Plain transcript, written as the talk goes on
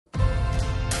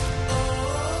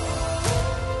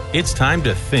It's time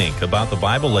to think about the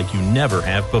Bible like you never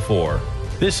have before.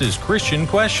 This is Christian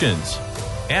Questions.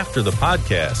 After the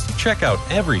podcast, check out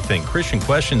everything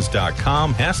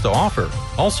ChristianQuestions.com has to offer.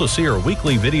 Also see our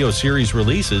weekly video series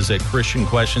releases at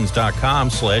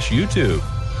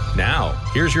ChristianQuestions.com/YouTube. Now,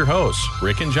 here's your hosts,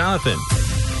 Rick and Jonathan.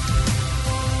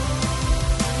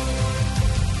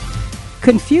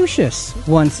 Confucius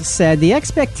once said, "The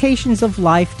expectations of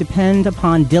life depend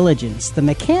upon diligence. The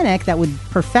mechanic that would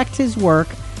perfect his work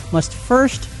must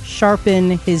first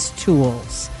sharpen his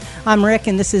tools." I'm Rick,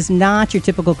 and this is not your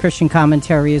typical Christian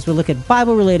commentary as we look at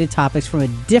Bible-related topics from a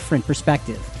different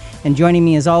perspective. And joining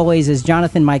me, as always, is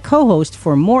Jonathan, my co-host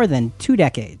for more than 2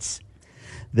 decades.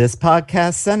 This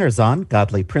podcast centers on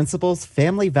godly principles,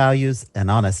 family values,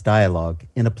 and honest dialogue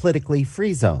in a politically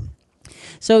free zone.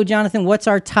 So, Jonathan, what's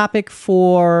our topic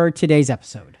for today's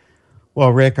episode?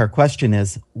 Well, Rick, our question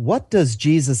is, what does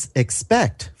Jesus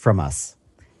expect from us?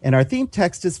 And our theme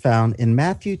text is found in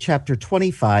Matthew chapter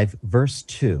 25, verse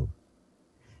 2.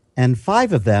 And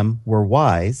 5 of them were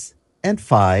wise, and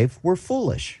 5 were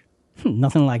foolish.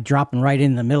 Nothing like dropping right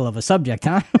in the middle of a subject,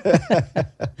 huh?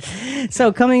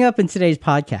 So coming up in today's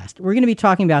podcast, we're going to be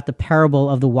talking about the parable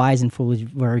of the wise and foolish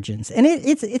virgins. And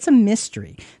it's a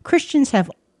mystery. Christians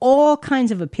have all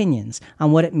kinds of opinions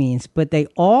on what it means, but they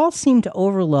all seem to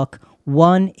overlook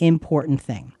one important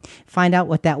thing. Find out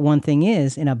what that one thing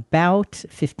is in about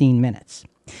 15 minutes.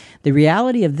 The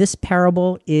reality of this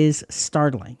parable is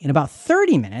startling. In about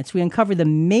 30 minutes, we uncover the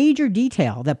major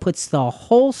detail that puts the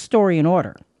whole story in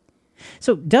order.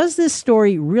 So, does this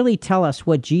story really tell us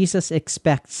what Jesus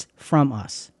expects from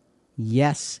us?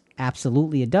 Yes,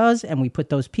 absolutely it does, and we put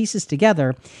those pieces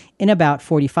together in about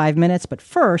 45 minutes. But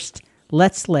first,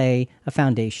 let's lay a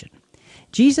foundation.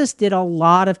 Jesus did a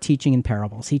lot of teaching in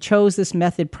parables. He chose this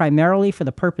method primarily for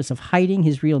the purpose of hiding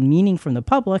his real meaning from the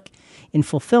public in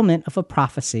fulfillment of a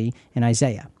prophecy in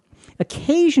Isaiah.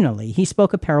 Occasionally, he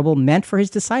spoke a parable meant for his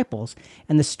disciples,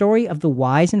 and the story of the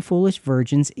wise and foolish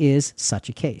virgins is such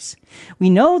a case. We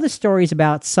know the stories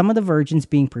about some of the virgins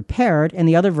being prepared and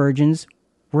the other virgins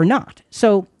were not.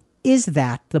 So, is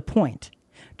that the point?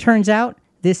 Turns out,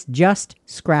 this just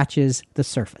scratches the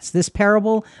surface. This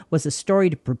parable was a story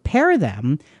to prepare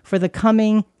them for the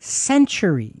coming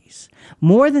centuries.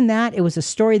 More than that, it was a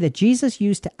story that Jesus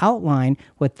used to outline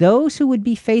what those who would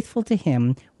be faithful to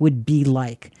him would be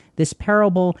like. This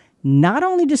parable not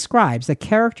only describes the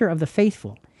character of the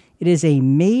faithful, it is a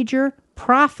major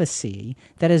prophecy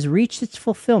that has reached its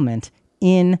fulfillment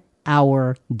in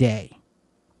our day.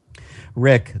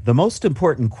 Rick, the most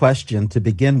important question to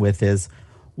begin with is,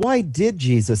 why did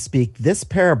Jesus speak this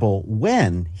parable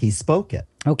when he spoke it?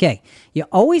 Okay, you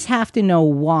always have to know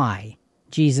why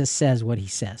Jesus says what he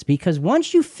says, because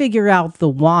once you figure out the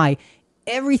why,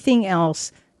 everything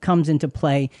else comes into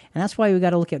play, and that's why we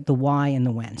got to look at the why and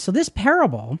the when. So this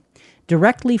parable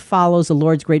directly follows the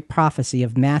Lord's great prophecy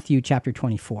of Matthew chapter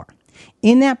 24.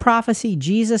 In that prophecy,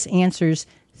 Jesus answers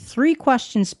 3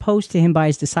 questions posed to him by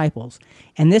his disciples,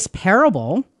 and this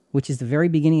parable, which is the very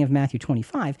beginning of Matthew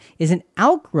 25, is an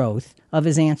outgrowth of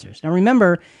his answers. Now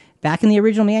remember, back in the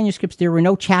original manuscripts, there were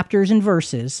no chapters and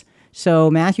verses, so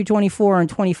Matthew 24 and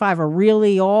 25 are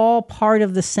really all part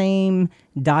of the same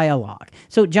dialogue.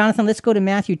 So Jonathan, let's go to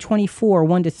Matthew 24,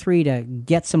 1-3 to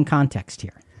get some context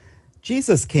here.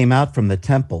 Jesus came out from the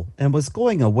temple and was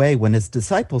going away when his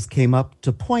disciples came up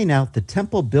to point out the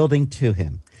temple building to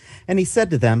him. And he said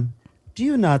to them, "Do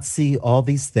you not see all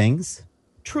these things?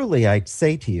 Truly, I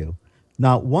say to you,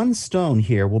 not one stone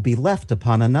here will be left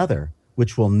upon another,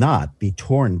 which will not be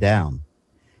torn down."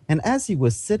 And as he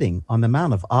was sitting on the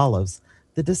Mount of Olives,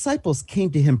 the disciples came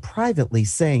to him privately,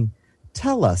 saying,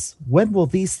 "Tell us, when will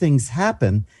these things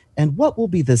happen, and what will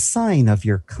be the sign of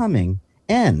your coming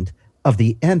and of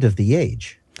the end of the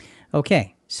age?"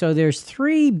 Okay, so there's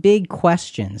 3 big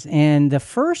questions, and the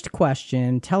first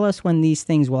question, tell us when these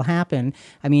things will happen.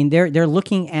 I mean, they're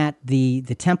looking at the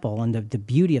temple and the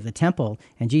beauty of the temple,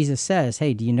 and Jesus says,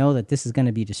 hey, do you know that this is going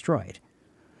to be destroyed?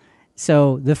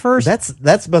 So the first...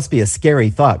 That must be a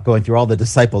scary thought going through all the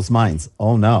disciples' minds.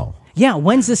 Oh, no. Yeah,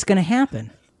 when's this going to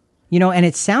happen? You know, and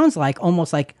it sounds like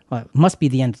almost like, well, it must be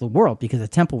the end of the world because the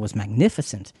temple was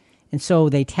magnificent. And so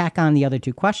they tack on the other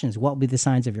 2 questions. What will be the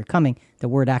signs of your coming? The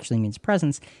word actually means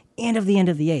presence, and of the end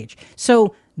of the age.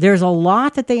 So there's a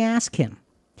lot that they ask him.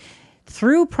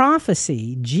 Through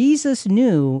prophecy, Jesus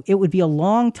knew it would be a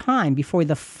long time before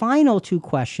the final 2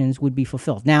 questions would be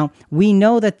fulfilled. Now, we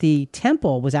know that the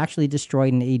temple was actually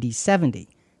destroyed in AD 70.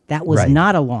 That was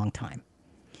not a long time.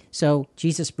 So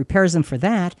Jesus prepares them for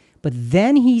that, but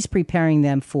then he's preparing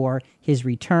them for his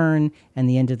return and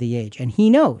the end of the age. And he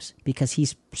knows, because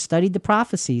he's studied the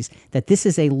prophecies, that this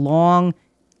is a long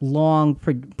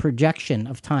projection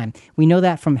of time. We know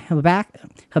that from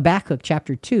Habakkuk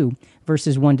chapter 2,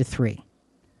 verses 1 to 3.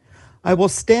 I will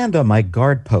stand on my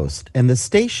guard post and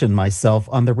station myself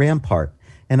on the rampart,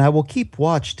 and I will keep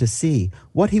watch to see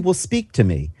what he will speak to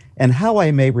me, and how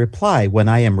I may reply when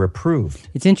I am reproved.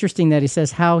 It's interesting that he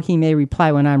says how he may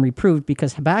reply when I'm reproved,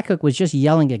 because Habakkuk was just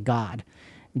yelling at God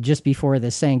just before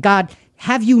this, saying, God,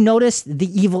 have you noticed the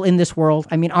evil in this world?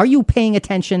 I mean, are you paying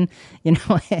attention?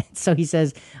 So he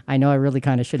says, I know I really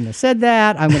kind of shouldn't have said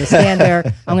that. I'm going to stand there.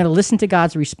 I'm going to listen to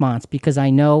God's response, because I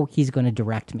know he's going to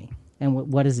direct me. And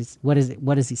what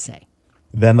does he say?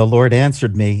 Then the Lord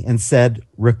answered me and said,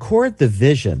 record the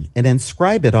vision and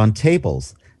inscribe it on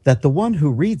tables, that the one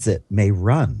who reads it may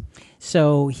run.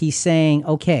 So he's saying,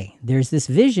 okay, there's this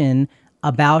vision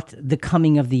about the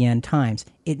coming of the end times.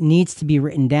 It needs to be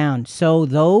written down so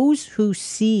those who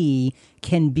see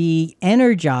can be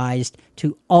energized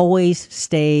to always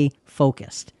stay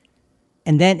focused.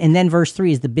 And then verse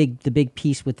 3 is the big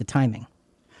piece with the timing.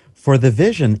 For the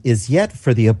vision is yet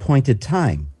for the appointed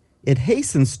time. It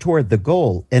hastens toward the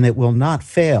goal, and it will not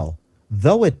fail.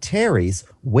 Though it tarries,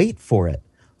 wait for it,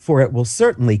 for it will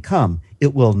certainly come.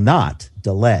 It will not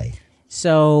delay.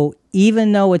 So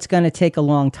even though it's going to take a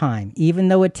long time, even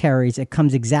though it tarries, it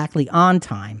comes exactly on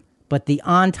time. But the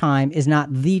on time is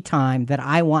not the time that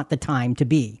I want the time to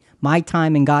be. My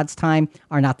time and God's time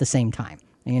are not the same time.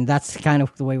 And that's kind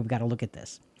of the way we've got to look at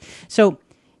this. So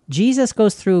Jesus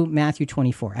goes through Matthew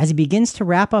 24. As he begins to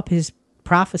wrap up his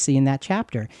prophecy in that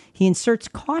chapter, he inserts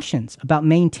cautions about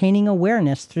maintaining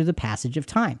awareness through the passage of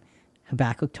time.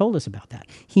 Habakkuk told us about that.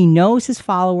 He knows his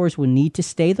followers will need to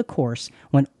stay the course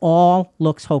when all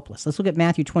looks hopeless. Let's look at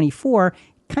Matthew 24,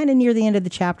 kind of near the end of the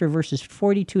chapter, verses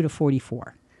 42 to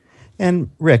 44.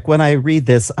 And Rick, when I read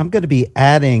this, I'm going to be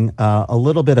adding a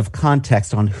little bit of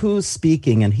context on who's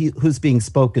speaking and who's being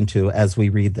spoken to as we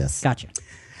read this. Gotcha.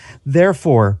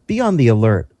 Therefore, be on the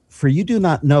alert, for you do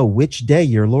not know which day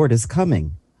your Lord is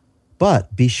coming.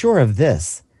 But be sure of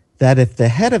this, that if the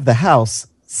head of the house,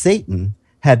 Satan,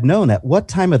 had known at what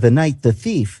time of the night the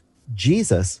thief,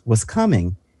 Jesus, was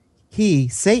coming, he,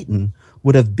 Satan,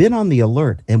 would have been on the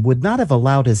alert and would not have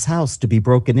allowed his house to be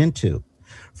broken into.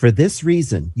 For this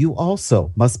reason, you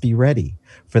also must be ready,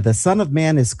 for the Son of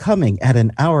Man is coming at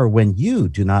an hour when you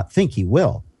do not think he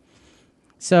will.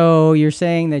 So you're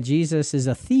saying that Jesus is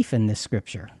a thief in this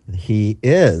scripture? He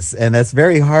is, and that's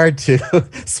very hard to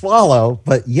swallow,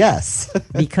 but yes.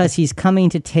 Because he's coming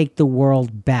to take the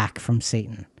world back from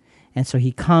Satan. And so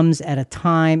he comes at a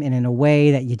time and in a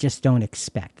way that you just don't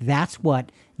expect. That's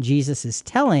what Jesus is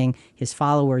telling his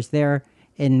followers there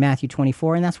in Matthew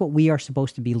 24, and that's what we are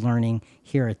supposed to be learning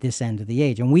here at this end of the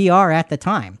age. And we are at the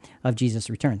time of Jesus'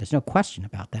 return. There's no question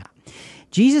about that.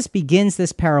 Jesus begins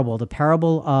this parable, the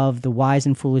parable of the wise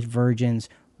and foolish virgins,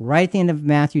 right at the end of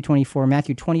Matthew 24.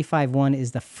 Matthew 25:1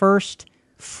 is the first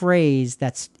phrase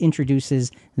that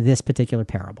introduces this particular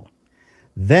parable.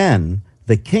 Then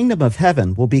the kingdom of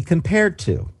heaven will be compared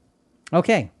to.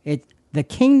 Okay, the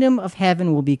kingdom of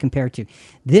heaven will be compared to.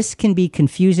 This can be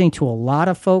confusing to a lot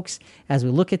of folks as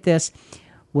we look at this.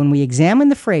 When we examine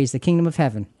the phrase, the kingdom of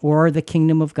heaven, or the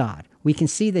kingdom of God, we can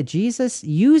see that Jesus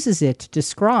uses it to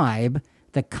describe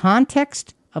the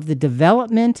context of the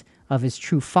development of his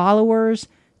true followers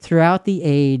throughout the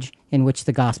age in which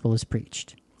the gospel is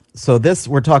preached. So this,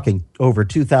 we're talking over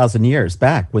 2,000 years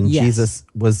back when Yes. Jesus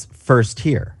was first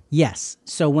here. Yes.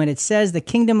 So when it says the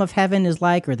kingdom of heaven is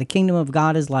like, or the kingdom of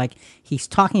God is like, he's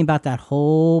talking about that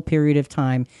whole period of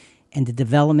time and the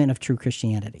development of true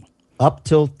Christianity. Up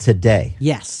till today.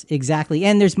 Yes, exactly.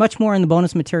 And there's much more in the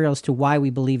bonus materials to why we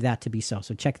believe that to be so.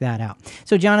 So check that out.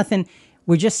 So Jonathan,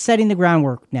 we're just setting the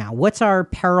groundwork now. What's our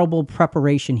parable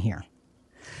preparation here?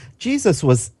 Jesus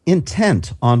was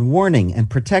intent on warning and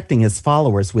protecting his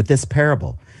followers with this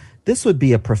parable. This would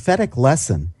be a prophetic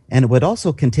lesson, and it would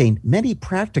also contain many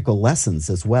practical lessons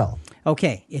as well.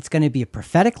 Okay, it's going to be a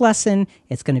prophetic lesson.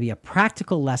 It's going to be a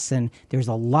practical lesson. There's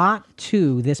a lot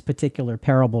to this particular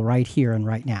parable right here and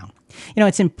right now. You know,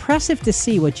 it's impressive to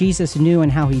see what Jesus knew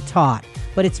and how he taught,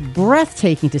 but it's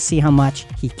breathtaking to see how much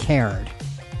he cared.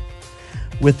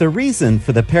 With the reason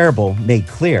for the parable made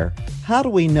clear, how do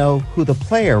we know who the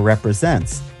player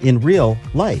represents in real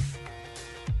life?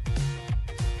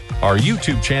 Our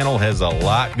YouTube channel has a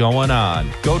lot going on.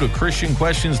 Go to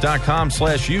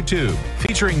ChristianQuestions.com/YouTube,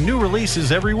 featuring new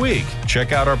releases every week.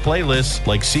 Check out our playlists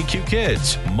like CQ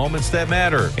Kids, Moments That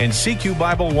Matter, and CQ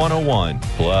Bible 101.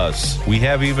 Plus, we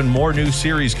have even more new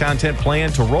series content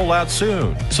planned to roll out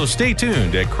soon. So stay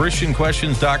tuned at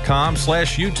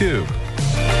ChristianQuestions.com/YouTube.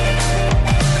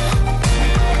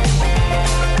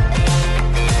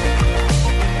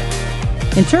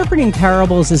 Interpreting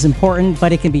parables is important,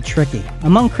 but it can be tricky.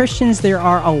 Among Christians, there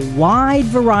are a wide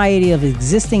variety of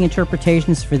existing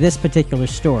interpretations for this particular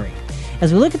story.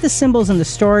 As we look at the symbols in the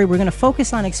story, we're going to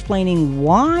focus on explaining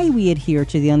why we adhere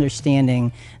to the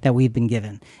understanding that we've been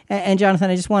given. And Jonathan,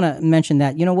 I just want to mention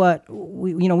that, you know what,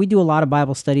 we do a lot of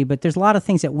Bible study, but there's a lot of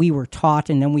things that we were taught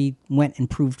and then we went and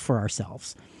proved for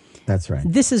ourselves. That's right.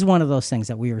 This is one of those things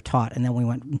that we were taught and then we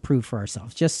went and proved for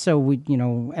ourselves, just so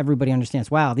everybody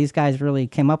understands, wow, these guys really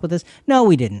came up with this. No,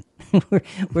 we didn't.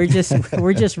 we're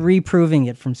just reproving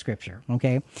it from Scripture,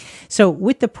 okay? So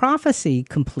with the prophecy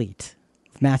complete,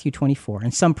 Matthew 24,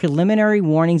 and some preliminary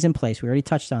warnings in place, we already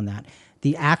touched on that,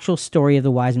 the actual story of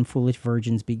the wise and foolish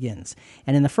virgins begins.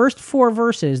 And in the first 4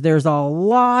 verses, there's a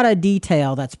lot of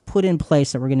detail that's put in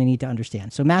place that we're going to need to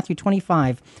understand. So Matthew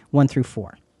 25, 1 through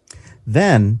 4.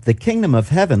 Then the kingdom of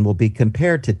heaven will be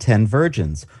compared to 10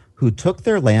 virgins who took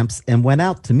their lamps and went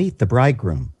out to meet the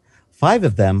bridegroom. 5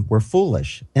 of them were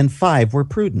foolish, and 5 were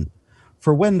prudent.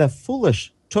 For when the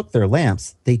foolish took their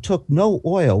lamps, they took no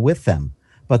oil with them,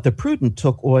 but the prudent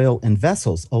took oil in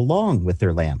vessels along with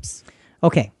their lamps.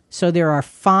 Okay, so there are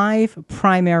 5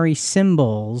 primary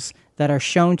symbols that are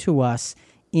shown to us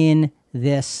in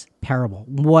this parable.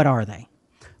 What are they?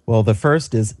 Well, the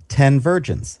first is 10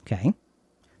 virgins. Okay.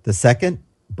 The second,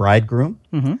 bridegroom.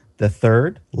 Mm-hmm. The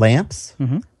third, lamps.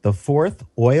 Mm-hmm. The fourth,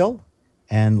 oil.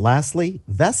 And lastly,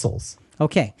 vessels.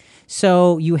 Okay,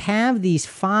 so you have these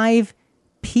 5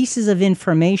 pieces of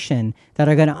information that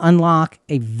are going to unlock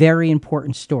a very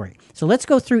important story. So let's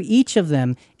go through each of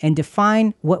them and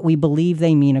define what we believe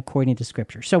they mean according to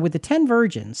Scripture. So with the 10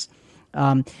 virgins,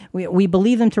 we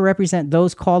believe them to represent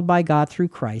those called by God through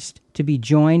Christ to be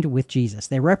joined with Jesus.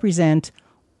 They represent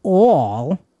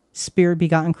all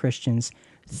Spirit-begotten Christians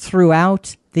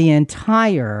throughout the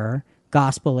entire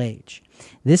gospel age.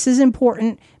 This is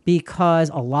important because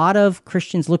a lot of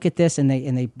Christians look at this and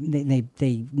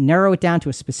they narrow it down to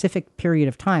a specific period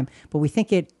of time, but we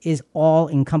think it is all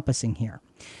encompassing here.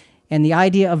 And the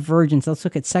idea of virgins, let's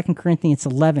look at 2 Corinthians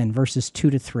 11, verses 2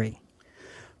 to 3.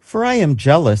 For I am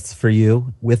jealous for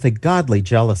you with a godly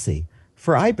jealousy,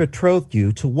 for I betrothed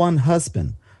you to one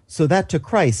husband, so that to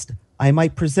Christ I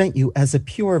might present you as a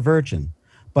pure virgin.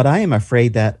 But I am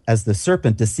afraid that, as the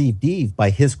serpent deceived Eve by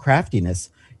his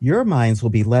craftiness, your minds will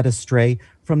be led astray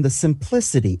from the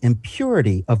simplicity and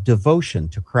purity of devotion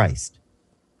to Christ.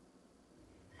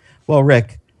 Well,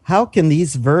 Rick, how can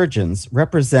these virgins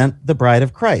represent the bride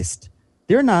of Christ?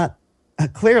 They're not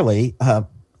clearly,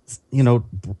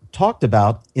 talked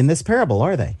about in this parable,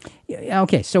 are they?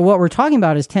 Okay, so what we're talking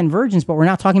about is 10 virgins, but we're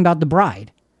not talking about the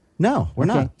bride. No, we're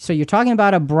not. So you're talking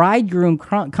about a bridegroom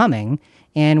coming,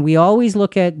 and we always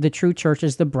look at the true church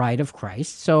as the bride of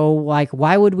Christ. So,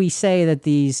 why would we say that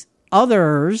these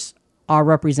others are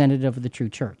representative of the true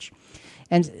church?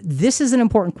 And this is an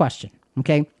important question,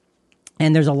 okay?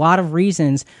 And there's a lot of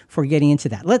reasons for getting into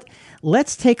that.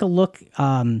 Let's take a look,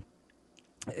 go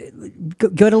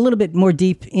a little bit more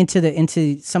deep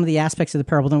into some of the aspects of the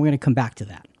parable, then we're going to come back to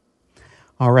that.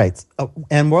 All right.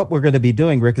 And what we're going to be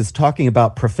doing, Rick, is talking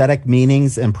about prophetic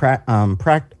meanings and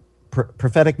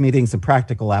prophetic meanings and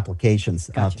practical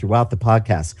applications throughout the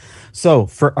podcast. So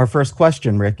for our first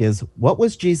question, Rick, is what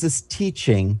was Jesus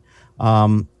teaching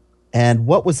and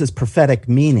what was his prophetic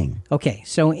meaning? Okay.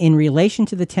 So in relation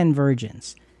to the 10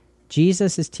 virgins,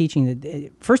 Jesus is teaching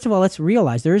that, first of all, let's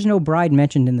realize there is no bride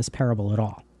mentioned in this parable at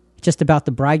all. It's just about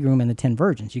the bridegroom and the 10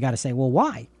 virgins. You got to say, well,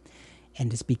 why?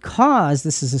 And it's because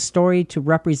this is a story to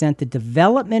represent the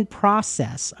development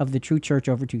process of the true church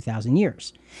over 2,000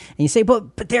 years. And you say,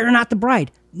 but they're not the bride.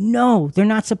 No, they're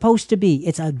not supposed to be.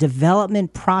 It's a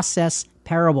development process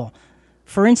parable.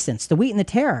 For instance, the wheat and the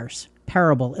tares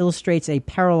parable illustrates a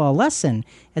parallel lesson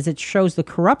as it shows the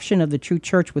corruption of the true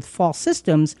church with false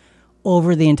systems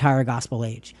over the entire gospel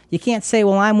age. You can't say,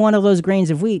 well, I'm one of those grains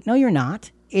of wheat. No, you're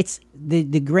not. It's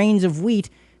the grains of wheat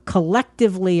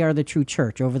collectively are the true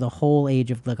church over the whole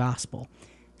age of the gospel.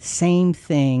 Same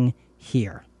thing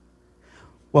here.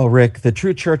 Well, Rick, the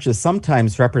true church is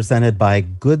sometimes represented by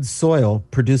good soil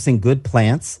producing good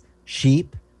plants,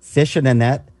 sheep, fish in a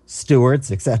net,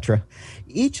 stewards, etc.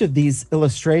 Each of these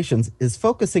illustrations is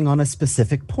focusing on a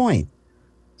specific point.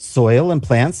 Soil and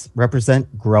plants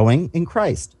represent growing in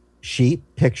Christ. sheep,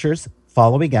 pictures,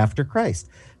 following after Christ.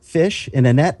 Fish in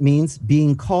a net means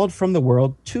being called from the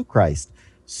world to Christ.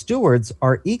 Stewards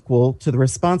are equal to the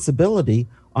responsibility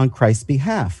on Christ's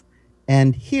behalf.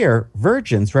 And here,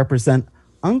 virgins represent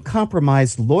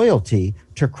uncompromised loyalty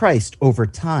to Christ over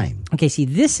time. Okay, see,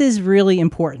 this is really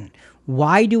important.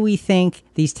 Why do we think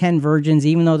these 10 virgins,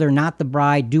 even though they're not the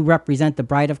bride, do represent the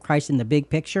bride of Christ in the big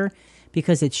picture?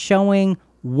 Because it's showing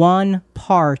one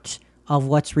part of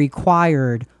what's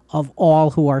required of all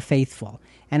who are faithful.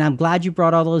 And I'm glad you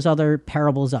brought all those other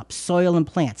parables up. Soil and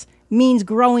plants means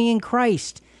growing in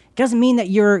Christ. It doesn't mean that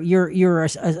you're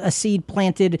a seed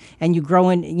planted and you grow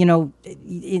in,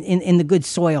 in the good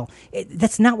soil.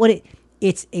 That's not what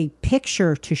it's a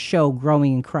picture to show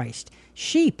growing in Christ.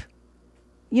 Sheep.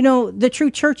 The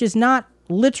true church is not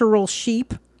literal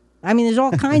sheep. I mean, there's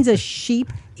all kinds of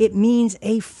sheep. It means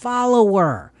a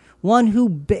follower, one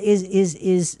who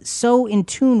is so in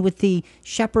tune with the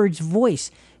shepherd's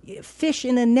voice. Fish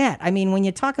in a net. I mean, when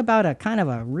you talk about a kind of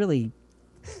a really,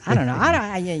 I don't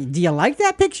know. Do you like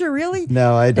that picture, really?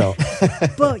 No, I don't.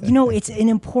 But, it's an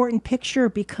important picture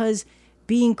because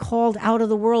being called out of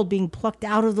the world, being plucked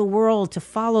out of the world to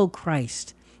follow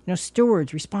Christ,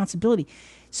 stewards, responsibility.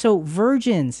 So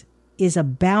virgins is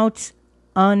about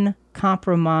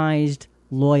uncompromised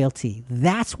loyalty.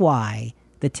 That's why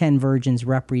the 10 virgins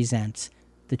represent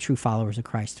the true followers of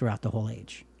Christ throughout the whole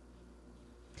age.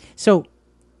 So,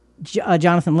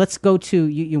 Jonathan, let's go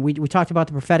to, we talked about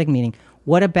the prophetic meaning.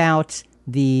 What about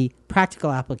the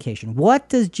practical application? What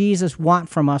does Jesus want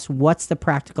from us? What's the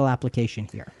practical application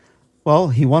here? Well,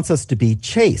 he wants us to be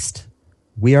chaste.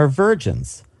 We are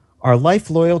virgins. Our life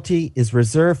loyalty is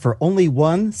reserved for only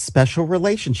one special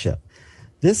relationship.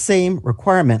 This same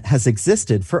requirement has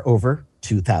existed for over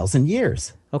 2,000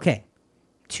 years. Okay.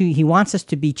 He wants us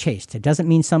to be chaste. It doesn't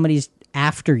mean somebody's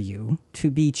after you.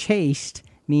 To be chaste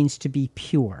means to be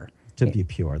pure. To be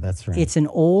pure, that's right. It's an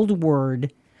old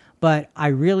word, but I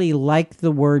really like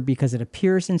the word because it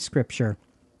appears in Scripture.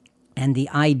 And the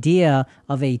idea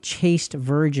of a chaste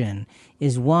virgin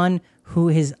is one who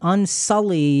is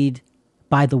unsullied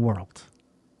by the world.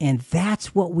 And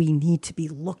that's what we need to be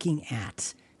looking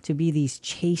at, to be these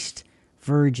chaste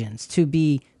virgins, to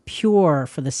be pure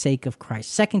for the sake of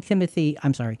Christ. 2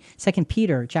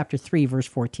 Peter chapter 3, verse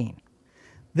 14.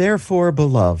 Therefore,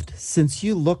 beloved, since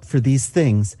you look for these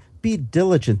things, be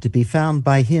diligent to be found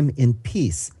by him in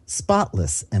peace,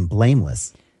 spotless and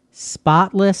blameless.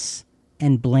 Spotless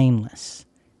and blameless.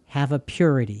 Have a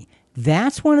purity.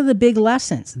 That's one of the big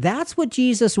lessons. That's what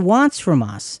Jesus wants from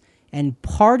us. And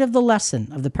part of the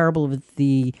lesson of the parable of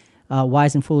the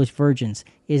wise and foolish virgins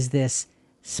is this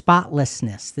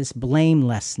spotlessness, this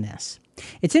blamelessness.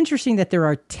 It's interesting that there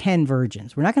are 10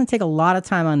 virgins. We're not going to take a lot of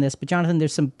time on this, but Jonathan,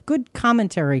 there's some good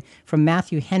commentary from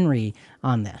Matthew Henry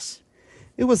on this.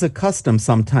 It was a custom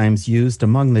sometimes used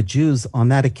among the Jews on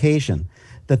that occasion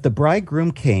that the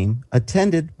bridegroom came,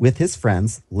 attended with his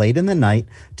friends late in the night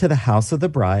to the house of the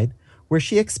bride, where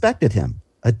she expected him,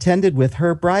 attended with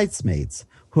her bridesmaids,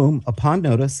 whom, upon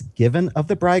notice given of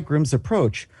the bridegroom's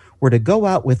approach, were to go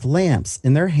out with lamps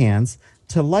in their hands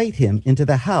to light him into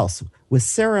the house with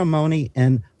ceremony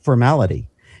and formality,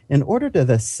 in order to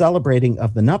the celebrating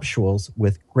of the nuptials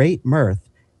with great mirth.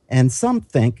 And some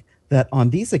think that on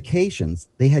these occasions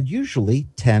they had usually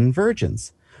 10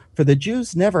 virgins. For the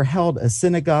Jews never held a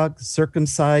synagogue,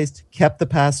 circumcised, kept the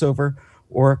Passover,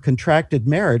 or contracted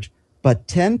marriage, but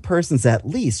 10 persons at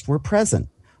least were present.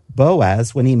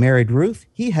 Boaz, when he married Ruth,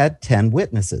 he had 10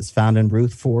 witnesses, found in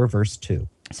Ruth 4, verse 2.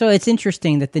 So it's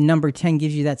interesting that the number 10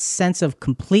 gives you that sense of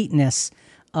completeness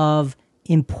of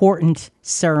important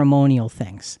ceremonial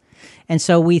things. And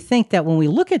so we think that when we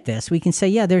look at this, we can say,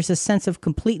 yeah, there's a sense of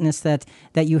completeness that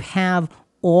you have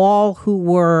all who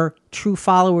were true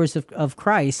followers of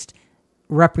Christ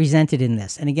represented in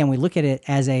this. And again, we look at it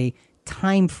as a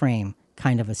time frame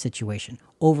kind of a situation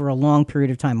over a long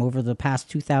period of time, over the past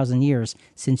 2,000 years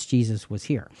since Jesus was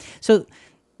here. So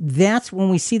that's when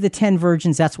we see the 10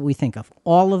 virgins, that's what we think of.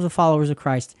 All of the followers of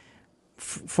Christ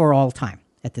for all time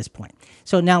at this point.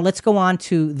 So now let's go on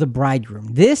to the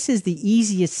bridegroom. This is the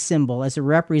easiest symbol as it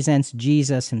represents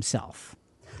Jesus himself.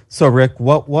 So, Rick,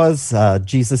 what was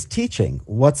Jesus teaching?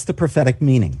 What's the prophetic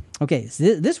meaning? Okay,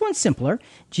 so this one's simpler.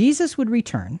 Jesus would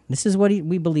return. This is what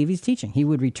we believe he's teaching. He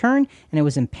would return, and it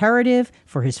was imperative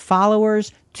for his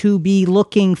followers to be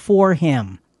looking for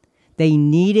him. They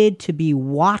needed to be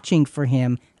watching for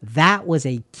him. That was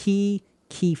a key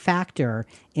factor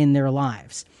in their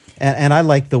lives. And I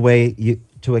like the way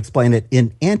to explain it,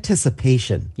 in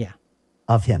anticipation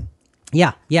of him.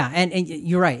 Yeah, and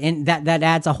you're right, and that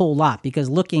adds a whole lot, because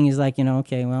looking is like,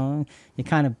 okay, well, you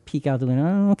kind of peek out the window.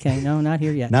 Oh, okay, no, not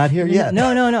here yet. Not here yet.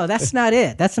 No, that's not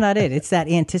it. That's not it. It's that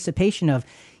anticipation of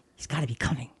he's got to be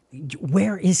coming.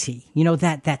 Where is he?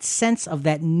 That sense of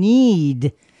that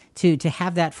need to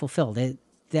have that fulfilled.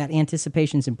 That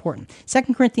anticipation is important.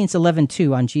 2 Corinthians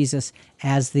 11:2 on Jesus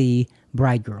as the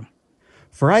bridegroom.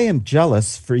 For I am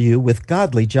jealous for you with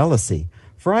godly jealousy.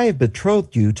 For I have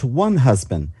betrothed you to one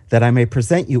husband, that I may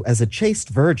present you as a chaste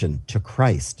virgin to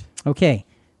Christ. Okay,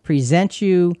 betroth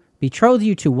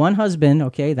you to one husband,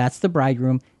 okay, that's the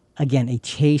bridegroom. Again, a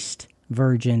chaste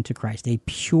virgin to Christ, a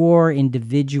pure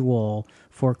individual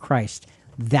for Christ.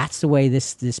 That's the way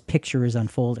this picture is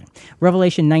unfolding.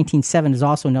 Revelation 19:7 is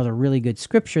also another really good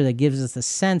scripture that gives us a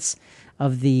sense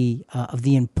of the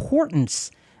importance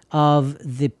of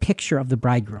the picture of the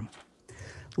bridegroom.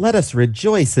 Let us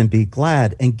rejoice and be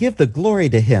glad and give the glory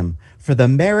to him, for the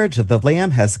marriage of the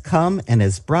Lamb has come and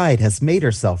his bride has made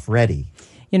herself ready.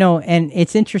 And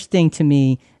it's interesting to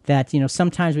me that,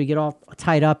 sometimes we get all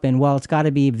tied up in, well, it's got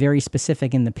to be very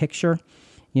specific in the picture,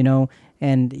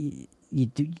 and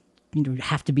you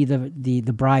have to be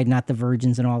the bride, not the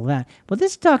virgins and all of that. But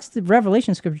the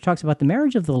Revelation scripture talks about the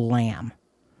marriage of the Lamb.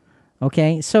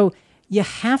 Okay, so you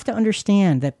have to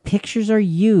understand that pictures are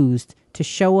used to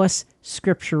show us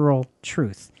scriptural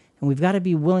truth. And we've got to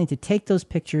be willing to take those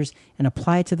pictures and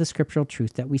apply it to the scriptural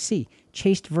truth that we see.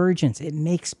 Chaste virgins, it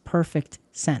makes perfect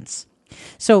sense.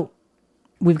 So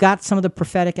we've got some of the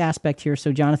prophetic aspect here.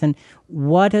 So Jonathan,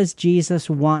 what does Jesus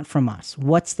want from us?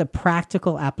 What's the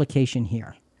practical application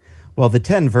here? Well, the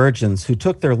 10 virgins who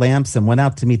took their lamps and went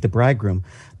out to meet the bridegroom,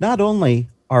 not only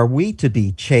are we to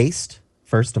be chaste,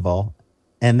 first of all,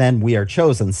 and then we are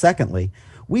chosen, secondly,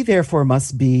 we therefore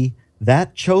must be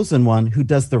that chosen one who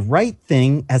does the right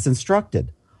thing as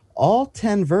instructed. All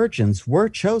 10 virgins were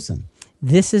chosen.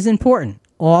 This is important.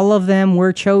 All of them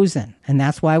were chosen. And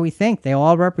that's why we think they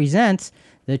all represent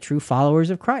the true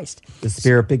followers of Christ. The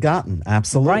Spirit begotten,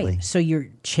 absolutely. Right. So you're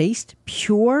chaste,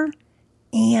 pure,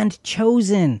 and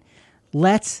chosen.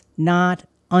 Let's not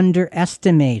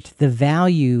underestimate the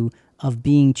value of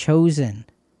being chosen,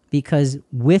 because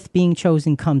with being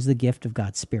chosen comes the gift of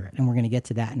God's Spirit. And we're going to get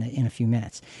to that in a few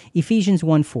minutes. Ephesians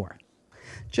 1:4.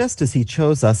 Just as he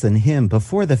chose us in him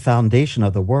before the foundation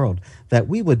of the world, that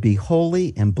we would be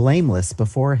holy and blameless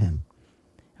before him.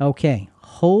 Okay,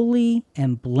 holy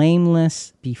and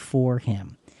blameless before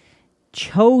him.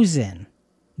 Chosen,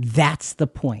 that's the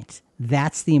point.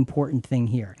 That's the important thing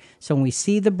here. So when we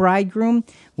see the bridegroom,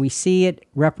 we see it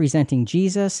representing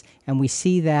Jesus, and we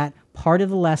see that part of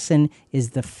the lesson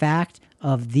is the fact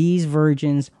of these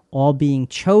virgins all being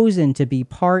chosen to be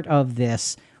part of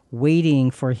this,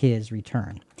 waiting for his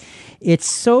return. It's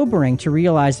sobering to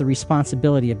realize the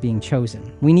responsibility of being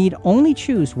chosen. We need only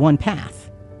choose one path,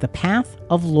 the path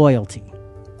of loyalty.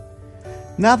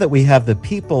 Now that we have the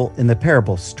people in the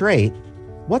parable straight,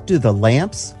 what do the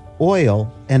lamps,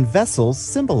 oil, and vessels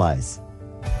symbolize?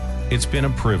 It's been a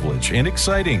privilege and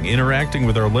exciting interacting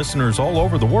with our listeners all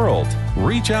over the world.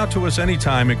 Reach out to us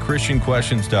anytime at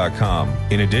ChristianQuestions.com.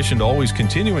 In addition to always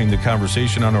continuing the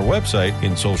conversation on our website,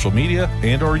 in social media,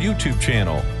 and our YouTube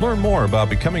channel. Learn more about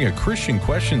becoming a Christian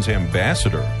Questions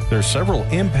ambassador. There's several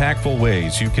impactful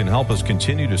ways you can help us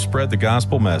continue to spread the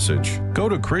gospel message. Go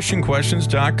to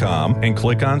ChristianQuestions.com and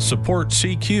click on Support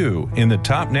CQ in the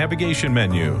top navigation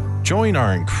menu. Join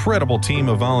our incredible team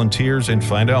of volunteers and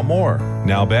find out more.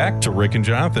 Now back to Rick and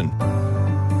Jonathan.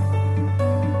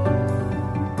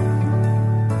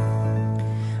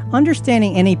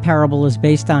 Understanding any parable is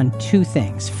based on two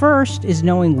things. First is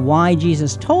knowing why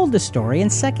Jesus told the story,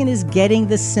 and second is getting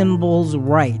the symbols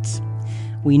right.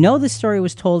 We know the story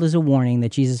was told as a warning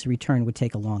that Jesus' return would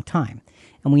take a long time.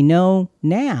 And we know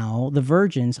now the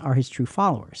virgins are his true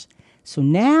followers. So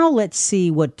now let's see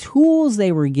what tools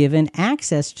they were given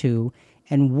access to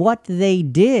and what they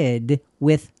did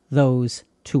with those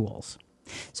tools.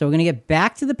 So we're going to get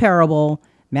back to the parable,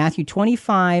 Matthew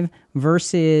 25,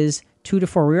 verses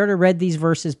 2-4. We already read these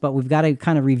verses, but we've got to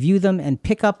kind of review them and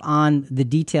pick up on the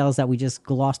details that we just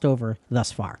glossed over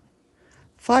thus far.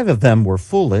 5 of them were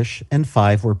foolish, and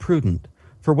 5 were prudent.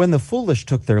 For when the foolish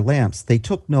took their lamps, they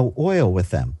took no oil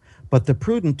with them, but the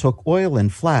prudent took oil in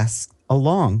flasks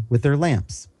along with their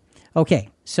lamps. Okay,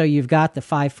 so you've got the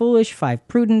 5 foolish, 5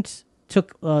 prudent.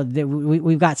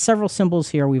 We've got several symbols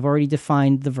here. We've already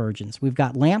defined the virgins. We've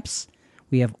got lamps,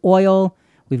 we have oil,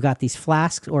 we've got these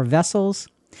flasks or vessels.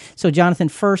 So Jonathan,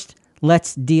 first,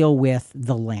 let's deal with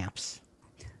the lamps.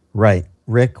 Right.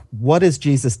 Rick, what is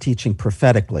Jesus teaching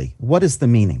prophetically? What is the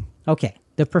meaning? Okay,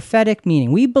 the prophetic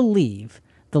meaning. We believe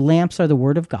the lamps are the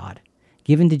Word of God.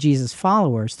 given to Jesus'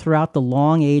 followers throughout the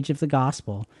long age of the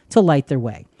gospel to light their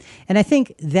way. And I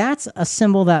think that's a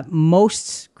symbol that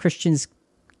most Christians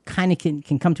kind of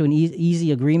can come to an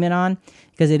easy agreement on,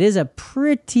 because it is a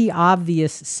pretty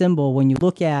obvious symbol when you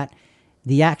look at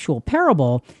the actual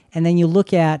parable and then you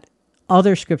look at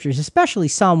other scriptures, especially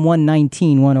Psalm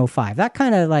 119, 105. That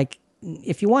kind of like,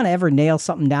 if you want to ever nail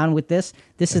something down with this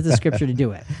is the scripture to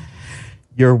do it.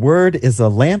 Your word is a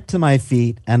lamp to my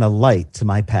feet and a light to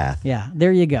my path. Yeah,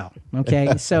 there you go.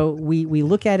 Okay, so we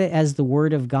look at it as the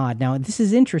word of God. Now, this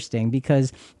is interesting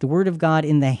because the word of God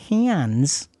in the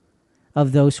hands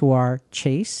of those who are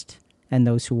chaste and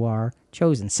those who are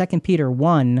chosen. 2 Peter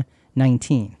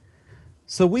 1:19.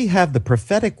 So we have the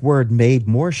prophetic word made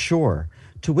more sure,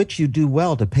 to which you do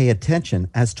well to pay attention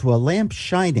as to a lamp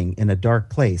shining in a dark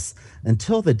place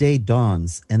until the day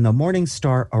dawns and the morning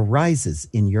star arises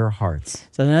in your hearts.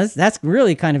 So that's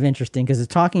really kind of interesting because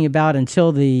it's talking about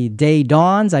until the day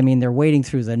dawns. I mean, they're waiting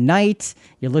through the night.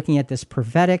 You're looking at this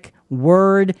prophetic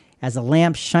word as a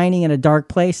lamp shining in a dark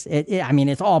place. I mean,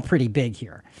 it's all pretty big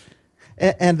here.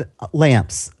 And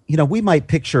lamps, we might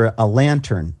picture a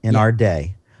lantern in our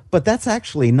day. But that's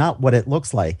actually not what it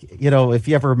looks like. If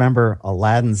you ever remember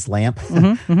Aladdin's lamp,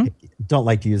 don't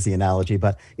like to use the analogy,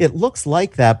 but it looks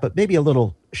like that, but maybe a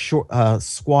little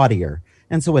squattier.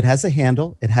 And so it has a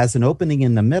handle, it has an opening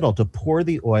in the middle to pour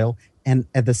the oil, and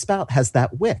the spout has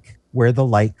that wick where the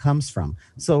light comes from.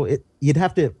 So you'd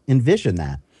have to envision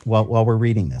that while we're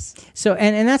reading this. So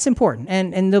and that's important,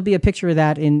 and there'll be a picture of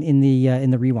that in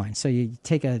the rewind. So you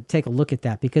take a look at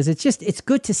that because it's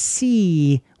good to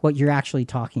see what you're actually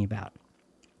talking about.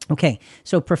 Okay,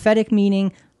 so prophetic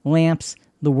meaning, lamps,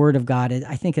 the word of God.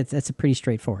 I think that's a pretty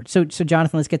straightforward. So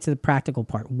Jonathan, let's get to the practical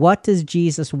part. What does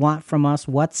Jesus want from us?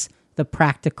 What's the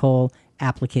practical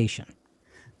application?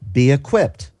 Be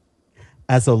equipped.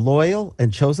 As a loyal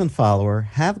and chosen follower,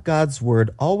 have God's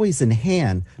word always in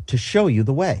hand to show you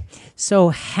the way. So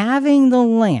having the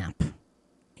lamp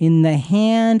in the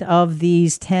hand of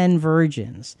these 10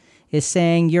 virgins is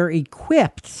saying you're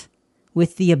equipped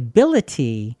with the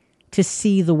ability to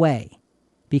see the way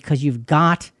because you've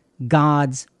got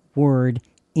God's word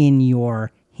in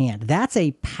your hand. That's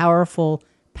a powerful,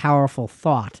 powerful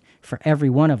thought for every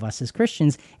one of us as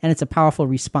Christians, and it's a powerful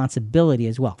responsibility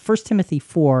as well. 1 Timothy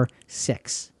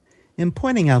 4:6. In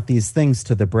pointing out these things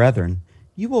to the brethren,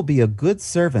 you will be a good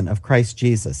servant of Christ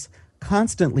Jesus,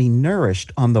 constantly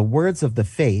nourished on the words of the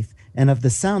faith and of the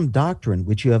sound doctrine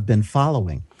which you have been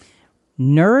following.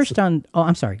 Nourished on... Oh,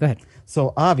 I'm sorry. Go ahead.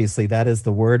 So obviously that is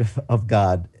the word of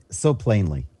God so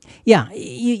plainly. Yeah,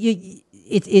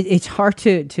 it's hard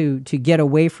to get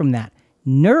away from that.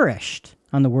 Nourished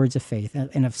on the words of faith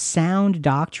and of sound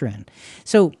doctrine.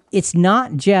 So it's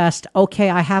not just, okay,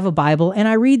 I have a Bible and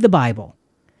I read the Bible.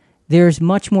 There's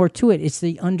much more to it. It's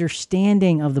the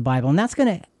understanding of the Bible. And that's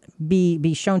going to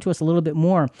be shown to us a little bit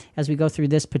more as we go through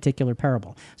this particular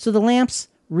parable. So the lamps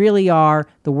really are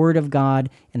the Word of God,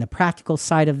 and the practical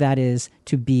side of that is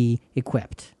to be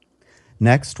equipped.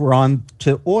 Next, we're on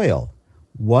to oil.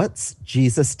 What's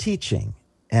Jesus teaching?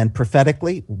 And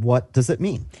prophetically, what does it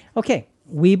mean? Okay.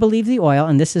 We believe the oil,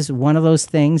 and this is one of those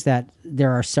things that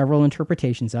there are several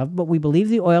interpretations of, but we believe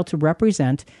the oil to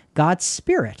represent God's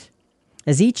Spirit,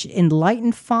 as each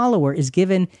enlightened follower is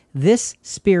given this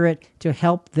Spirit to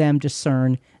help them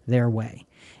discern their way.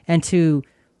 And to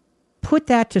put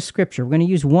that to Scripture, we're going to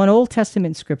use one Old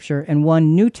Testament Scripture and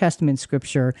one New Testament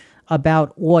Scripture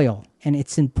about oil and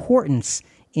its importance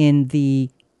in the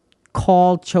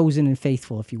called, chosen, and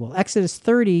faithful, if you will. Exodus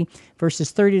 30,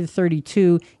 verses 30 to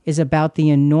 32, is about the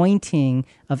anointing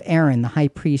of Aaron, the high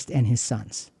priest, and his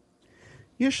sons.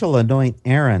 You shall anoint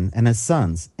Aaron and his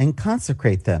sons, and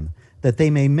consecrate them, that they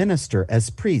may minister as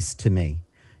priests to me.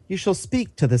 You shall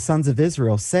speak to the sons of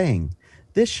Israel, saying,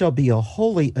 This shall be a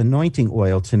holy anointing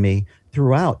oil to me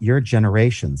throughout your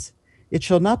generations. It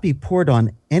shall not be poured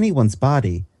on anyone's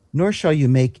body, nor shall you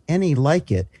make any like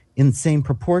it in same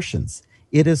proportions.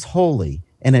 It is holy,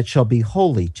 and it shall be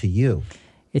holy to you.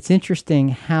 It's interesting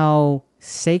how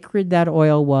sacred that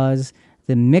oil was.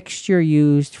 The mixture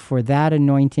used for that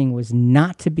anointing was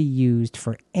not to be used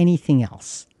for anything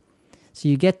else. So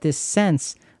you get this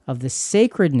sense of the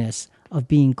sacredness of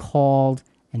being called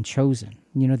and chosen.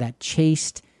 That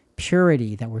chaste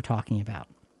purity that we're talking about.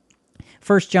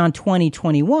 1 John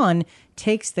 20:21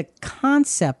 takes the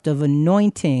concept of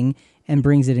anointing and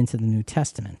brings it into the New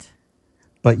Testament.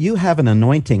 But you have an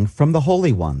anointing from the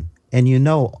Holy One, and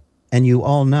you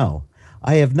all know.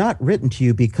 I have not written to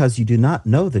you because you do not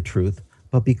know the truth,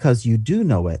 but because you do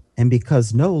know it, and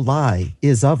because no lie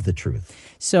is of the truth.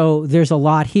 So there's a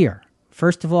lot here.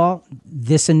 First of all,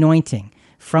 this anointing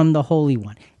from the Holy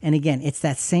One. And again, it's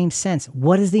that same sense.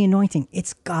 What is the anointing?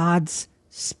 It's God's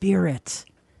Spirit.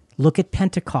 Look at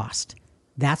Pentecost.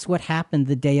 That's what happened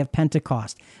the day of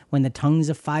Pentecost, when the tongues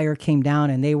of fire came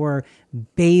down and they were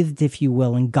bathed, if you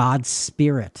will, in God's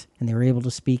Spirit, and they were able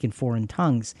to speak in foreign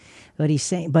tongues. But he's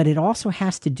saying, but it also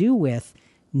has to do with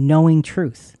knowing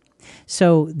truth.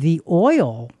 So the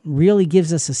oil really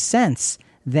gives us a sense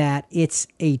that it's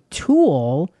a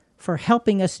tool for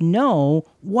helping us know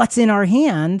what's in our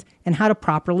hand and how to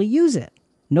properly use it.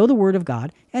 Know the Word of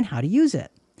God and how to use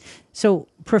it. So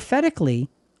prophetically,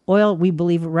 oil, we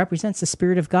believe, it represents the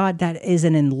Spirit of God. That is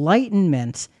an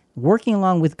enlightenment. Working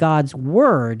along with God's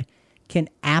Word can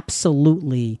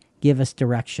absolutely give us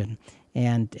direction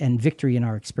and victory in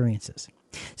our experiences.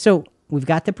 So we've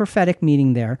got the prophetic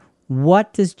meaning there.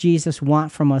 What does Jesus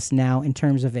want from us now in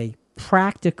terms of a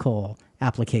practical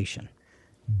application?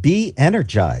 Be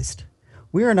energized.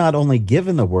 We are not only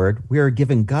given the Word, we are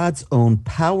given God's own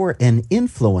power and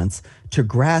influence to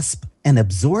grasp and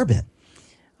absorb it.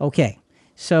 Okay,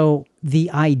 so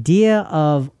the idea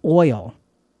of oil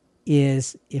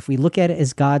is, if we look at it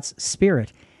as God's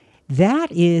Spirit,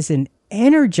 that is an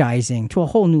energizing to a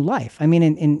whole new life. I mean,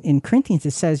 in Corinthians,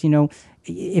 it says,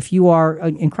 if you are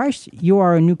in Christ, you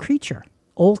are a new creature.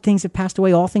 Old things have passed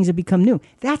away, all things have become new.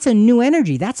 That's a new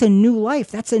energy. That's a new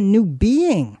life. That's a new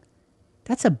being.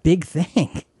 That's a big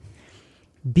thing.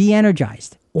 Be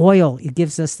energized. Oil, it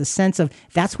gives us the sense of,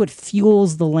 that's what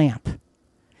fuels the lamp.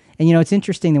 And it's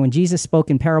interesting that when Jesus spoke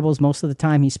in parables, most of the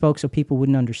time he spoke so people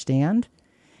wouldn't understand.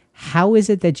 How is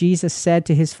it that Jesus said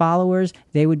to his followers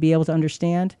they would be able to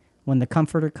understand? When the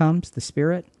Comforter comes, the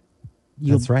Spirit,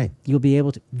 that's right. You'll be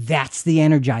able to. That's the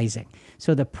energizing.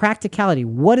 So the practicality,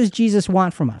 what does Jesus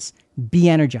want from us? Be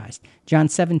energized. John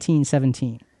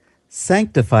 17:17.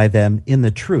 Sanctify them in the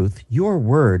truth. Your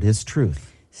word is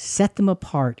truth. Set them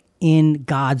apart in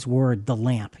God's word, the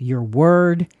lamp. Your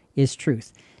word is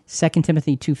truth. 2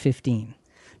 Timothy 2:15.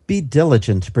 Be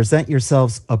diligent to present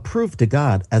yourselves approved to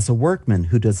God as a workman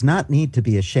who does not need to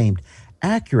be ashamed,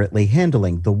 accurately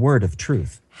handling the word of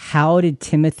truth. How did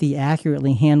Timothy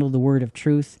accurately handle the word of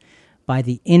truth? By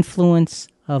the influence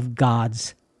of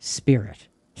God's Spirit.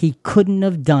 He couldn't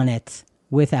have done it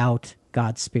without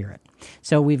God's Spirit.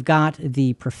 So we've got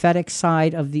the prophetic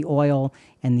side of the oil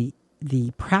and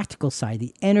the practical side,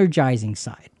 the energizing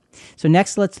side. So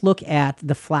next, let's look at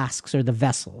the flasks or the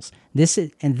vessels. This,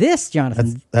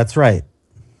 Jonathan. That's right.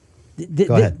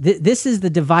 Go ahead. This is the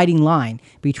dividing line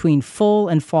between full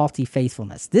and faulty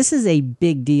faithfulness. This is a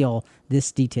big deal,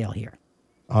 this detail here.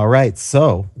 All right.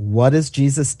 So what is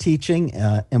Jesus teaching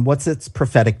and what's its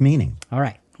prophetic meaning? All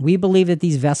right. We believe that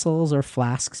these vessels or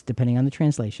flasks, depending on the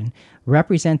translation,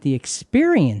 represent the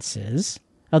experiences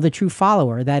of the true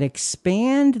follower that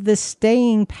expand the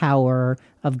staying power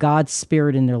of God's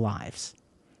Spirit in their lives.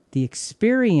 The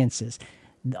experiences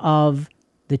of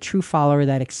the true follower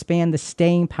that expand the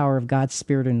staying power of God's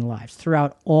Spirit in their lives.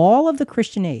 Throughout all of the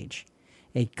Christian age,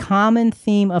 a common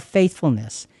theme of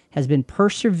faithfulness has been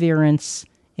perseverance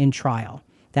in trial.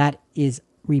 That is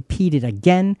repeated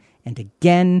again and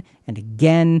again and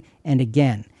again and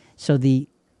again. So the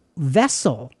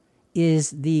vessel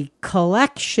is the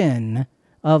collection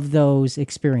of those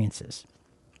experiences.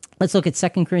 Let's look at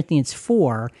 2 Corinthians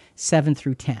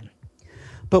 4:7-10.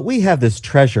 But we have this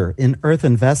treasure in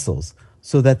earthen vessels,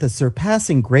 so that the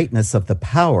surpassing greatness of the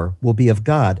power will be of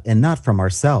God and not from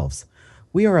ourselves.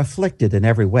 We are afflicted in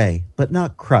every way, but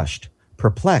not crushed,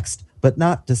 perplexed, but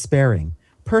not despairing,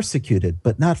 persecuted,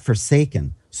 but not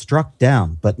forsaken, struck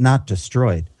down, but not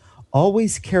destroyed,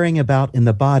 always carrying about in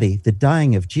the body the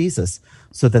dying of Jesus,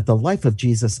 so that the life of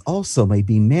Jesus also may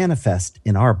be manifest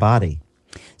in our body.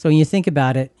 So when you think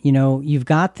about it, you've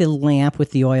got the lamp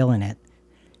with the oil in it.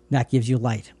 That gives you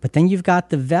light. But then you've got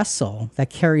the vessel that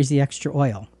carries the extra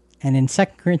oil. And in 2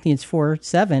 Corinthians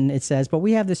 4:7, it says, but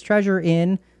we have this treasure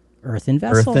in earthen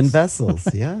vessels. Earthen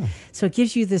vessels, yeah. So it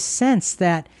gives you this sense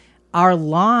that our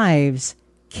lives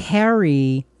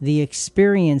carry the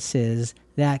experiences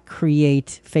that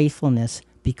create faithfulness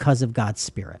because of God's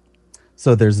Spirit.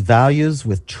 So there's values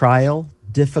with trial,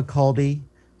 difficulty,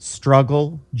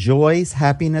 struggle, joys,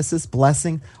 happinesses,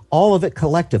 blessing, all of it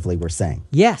collectively, we're saying.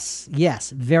 Yes,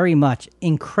 very much.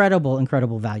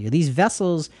 Incredible value. These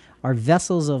vessels are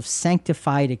vessels of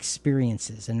sanctified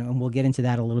experiences, and we'll get into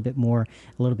that a little bit more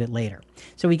a little bit later.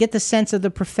 So we get the sense of the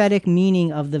prophetic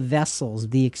meaning of the vessels,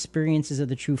 the experiences of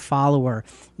the true follower,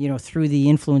 through the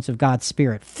influence of God's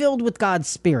Spirit, filled with God's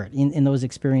Spirit in those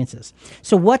experiences.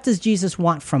 So what does Jesus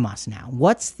want from us now?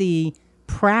 What's the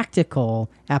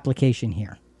practical application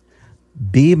here?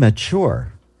 Be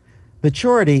mature.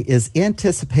 Maturity is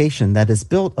anticipation that is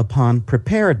built upon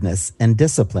preparedness and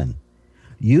discipline.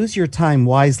 Use your time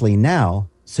wisely now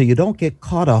so you don't get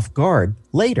caught off guard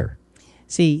later.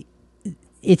 See,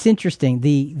 it's interesting.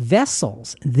 The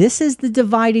vessels, this is the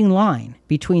dividing line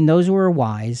between those who are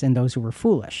wise and those who are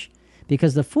foolish,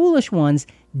 because the foolish ones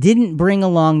didn't bring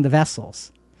along the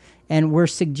vessels. And we're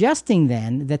suggesting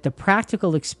then that the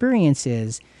practical experience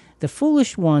is the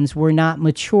foolish ones were not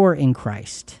mature in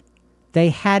Christ. They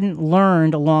hadn't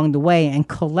learned along the way and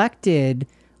collected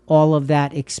all of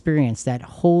that experience, that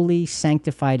holy,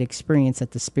 sanctified experience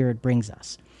that the Spirit brings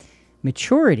us.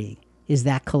 Maturity is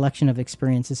that collection of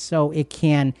experiences so it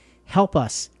can help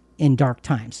us in dark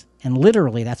times. And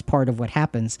literally, that's part of what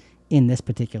happens in this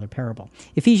particular parable.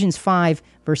 Ephesians 5,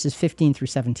 verses 15 through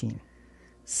 17.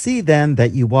 See then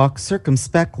that you walk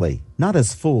circumspectly, not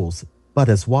as fools, but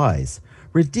as wise,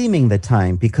 redeeming the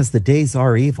time, because the days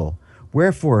are evil.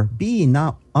 Wherefore, be ye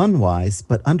not unwise,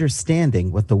 but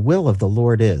understanding what the will of the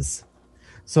Lord is.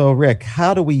 So, Rick,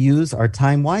 how do we use our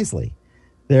time wisely?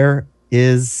 There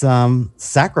is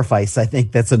sacrifice, I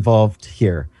think, that's involved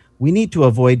here. We need to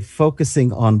avoid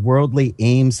focusing on worldly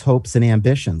aims, hopes, and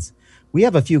ambitions. We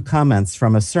have a few comments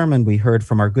from a sermon we heard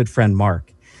from our good friend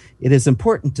Mark. It is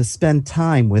important to spend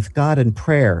time with God in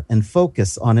prayer and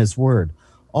focus on His Word.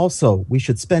 Also, we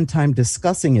should spend time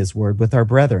discussing His Word with our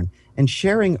brethren and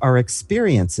sharing our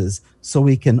experiences so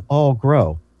we can all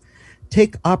grow.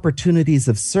 Take opportunities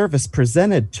of service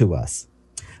presented to us.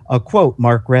 A quote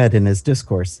Mark read in his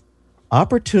discourse: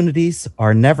 "Opportunities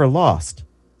are never lost.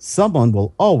 Someone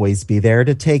will always be there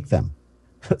to take them."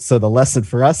 So the lesson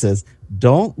for us is,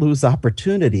 don't lose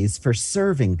opportunities for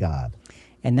serving God.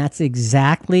 And that's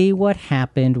exactly what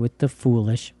happened with the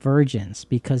foolish virgins,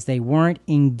 because they weren't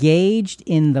engaged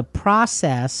in the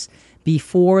process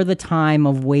before the time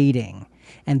of waiting.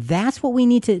 And that's what we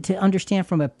need to understand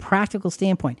from a practical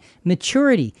standpoint.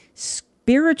 Maturity,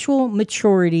 spiritual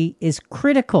maturity is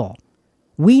critical.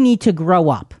 We need to grow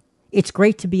up. It's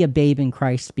great to be a babe in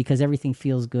Christ because everything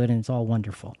feels good and it's all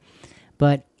wonderful.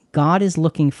 But God is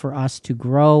looking for us to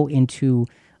grow into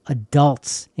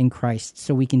adults in Christ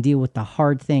so we can deal with the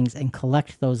hard things and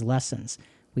collect those lessons.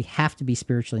 We have to be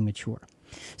spiritually mature.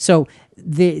 So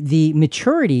the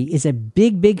maturity is a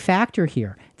big factor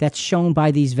here that's shown by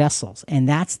these vessels. And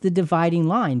that's the dividing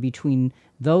line between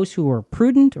those who were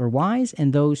prudent or wise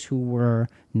and those who were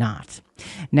not.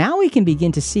 Now we can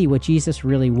begin to see what Jesus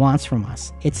really wants from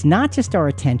us. It's not just our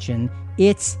attention,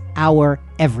 it's our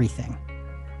everything.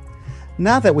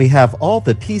 Now that we have all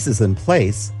the pieces in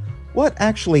place, what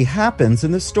actually happens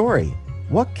in the story?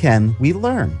 What can we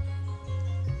learn?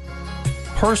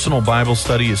 Personal Bible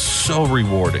study is so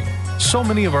rewarding. So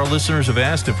many of our listeners have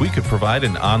asked if we could provide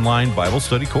an online Bible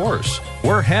study course.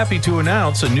 We're happy to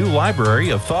announce a new library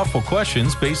of thoughtful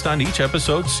questions based on each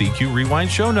episode's CQ Rewind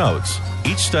show notes.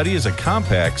 Each study is a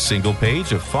compact single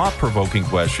page of thought-provoking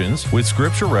questions with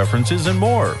scripture references and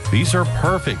more. These are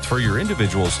perfect for your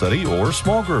individual study or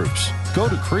small groups. Go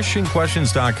to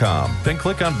ChristianQuestions.com, then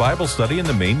click on Bible Study in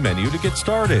the main menu to get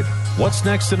started. What's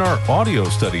next in our audio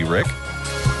study, Rick?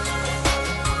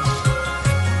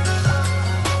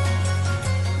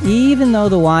 Even though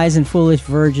the wise and foolish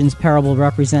virgins parable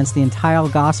represents the entire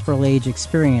gospel age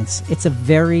experience, it's a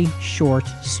very short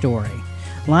story.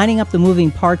 Lining up the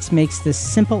moving parts makes this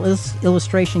simple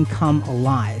illustration come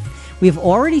alive. We've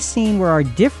already seen where our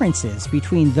difference is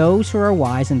between those who are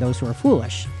wise and those who are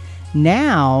foolish.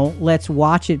 Now, let's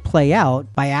watch it play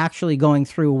out by actually going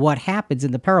through what happens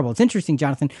in the parable. It's interesting,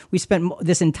 Jonathan. We spent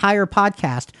this entire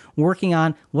podcast working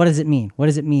on what does it mean? What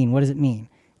does it mean? What does it mean?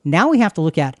 Now we have to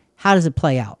look at how does it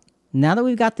play out? Now that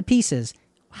we've got the pieces,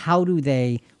 how do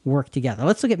they work together?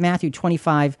 Let's look at Matthew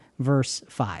 25, verse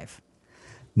 5.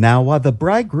 Now, while the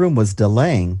bridegroom was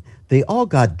delaying, they all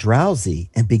got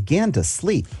drowsy and began to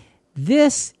sleep.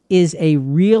 This is a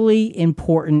really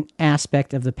important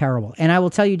aspect of the parable. And I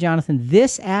will tell you, Jonathan,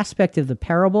 this aspect of the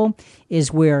parable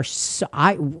is where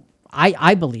I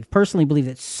personally believe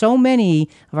that so many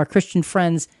of our Christian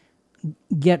friends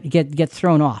get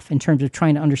thrown off in terms of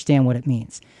trying to understand what it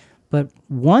means. But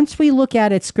once we look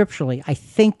at it scripturally, I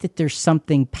think that there's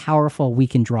something powerful we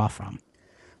can draw from.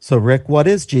 So, Rick, what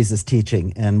is Jesus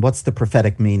teaching and what's the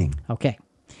prophetic meaning? Okay.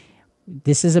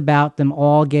 This is about them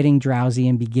all getting drowsy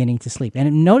and beginning to sleep.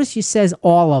 And notice he says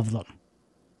all of them.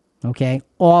 Okay?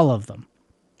 All of them.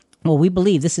 Well, we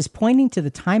believe this is pointing to the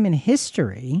time in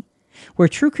history where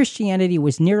true Christianity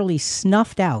was nearly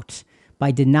snuffed out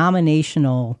by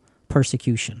denominational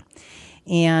persecution.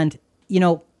 And,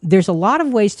 there's a lot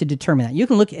of ways to determine that. You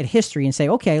can look at history and say,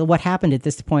 okay, what happened at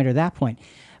this point or that point?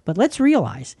 But let's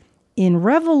realize, in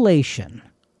Revelation,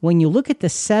 when you look at the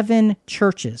 7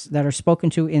 churches that are spoken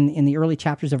to in the early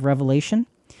chapters of Revelation,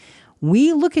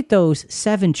 we look at those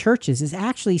 7 churches as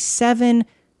actually 7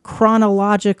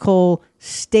 chronological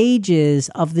stages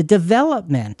of the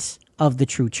development of the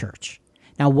true church.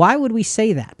 Now, why would we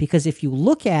say that? Because if you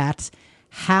look at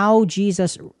how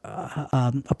Jesus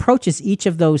approaches each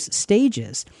of those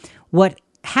stages, what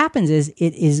happens is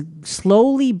it is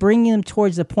slowly bringing them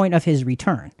towards the point of his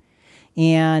return.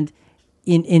 And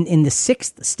in the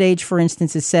 6th stage, for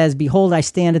instance, it says, "Behold, I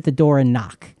stand at the door and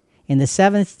knock." In the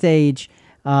 7th stage,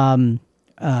 it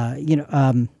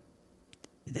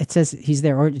says he's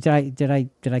there. Or did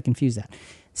I confuse that?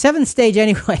 7th stage,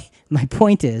 anyway. My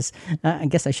point is, I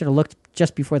guess I should have looked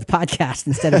just before the podcast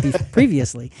instead of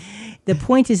previously. The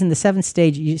point is, in the 7th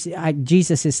stage,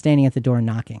 Jesus is standing at the door and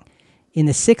knocking. In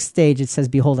the 6th stage, it says,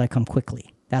 "Behold, I come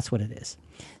quickly." That's what it is.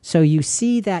 So you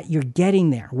see that you're getting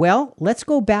there. Well, let's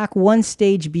go back one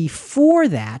stage before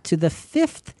that to the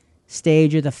 5th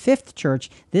stage, or the 5th church.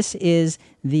 This is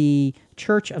the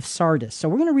church of Sardis. So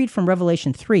we're going to read from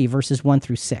Revelation 3, verses 1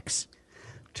 through 6.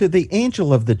 To the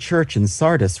angel of the church in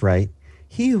Sardis write,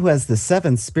 "He who has the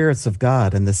 7 spirits of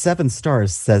God and the 7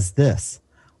 stars says this,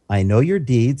 I know your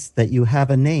deeds, that you have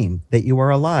a name, that you are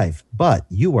alive, but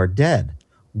you are dead.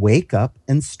 Wake up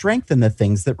and strengthen the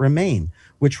things that remain,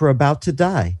 which were about to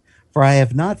die. For I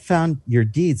have not found your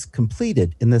deeds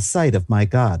completed in the sight of my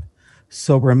God.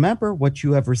 So remember what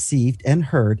you have received and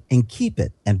heard, and keep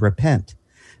it and repent.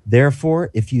 Therefore,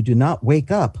 if you do not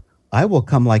wake up, I will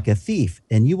come like a thief,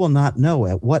 and you will not know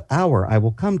at what hour I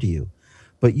will come to you.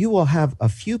 But you will have a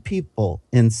few people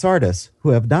in Sardis who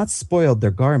have not spoiled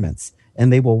their garments,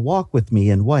 and they will walk with me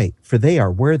in white, for they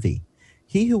are worthy.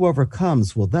 He who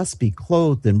overcomes will thus be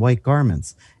clothed in white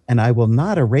garments, and I will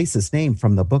not erase his name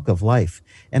from the book of life,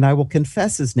 and I will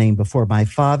confess his name before my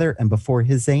Father and before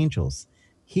his angels.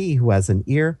 He who has an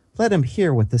ear, let him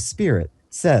hear what the Spirit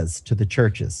says to the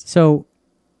churches." So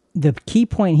the key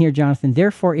point here, Jonathan,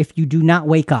 therefore, if you do not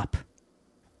wake up,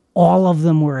 all of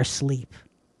them were asleep.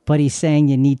 But he's saying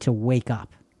you need to wake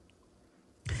up.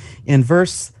 In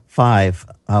verse 5,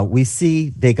 we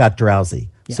see they got drowsy.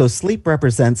 Yeah. So sleep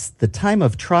represents the time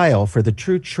of trial for the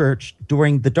true church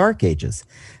during the Dark Ages.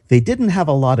 They didn't have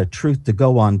a lot of truth to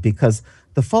go on because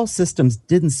the false systems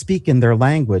didn't speak in their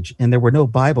language and there were no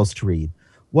Bibles to read.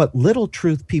 What little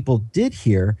truth people did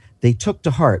hear, they took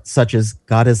to heart, such as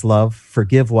God is love,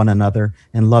 forgive one another,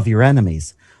 and love your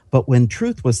enemies. But when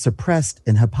truth was suppressed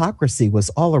and hypocrisy was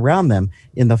all around them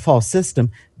in the false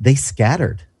system, they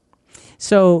scattered.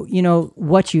 So,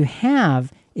 what you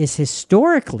have is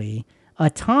historically a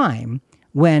time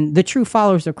when the true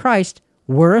followers of Christ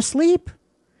were asleep.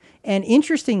 And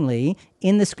interestingly,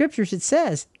 in the scriptures it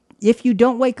says, if you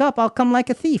don't wake up, I'll come like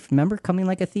a thief. Remember, coming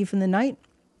like a thief in the night?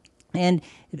 And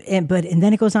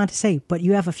then it goes on to say, but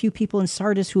you have a few people in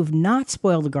Sardis who have not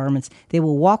spoiled the garments. They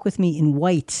will walk with me in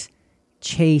white,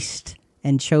 chaste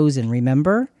and chosen.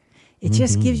 Remember? It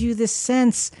just gives you this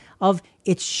sense of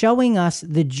it's showing us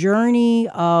the journey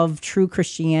of true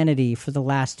Christianity for the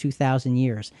last 2,000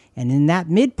 years. And in that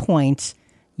midpoint,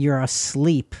 you're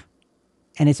asleep.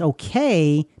 And it's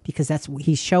okay because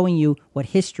he's showing you what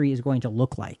history is going to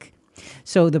look like.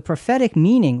 So the prophetic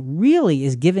meaning really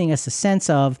is giving us a sense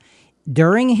of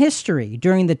during history,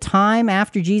 during the time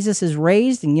after Jesus is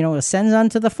raised and, ascends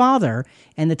unto the Father,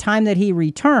 and the time that he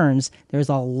returns, there's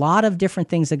a lot of different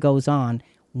things that goes on.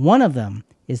 One of them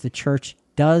is the church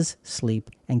does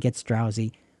sleep and gets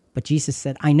drowsy. But Jesus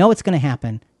said, I know it's going to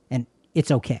happen, and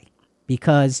it's okay,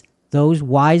 because those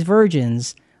wise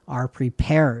virgins are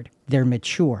prepared. They're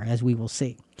mature, as we will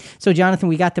see. So, Jonathan,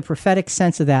 we got the prophetic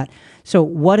sense of that. So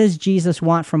what does Jesus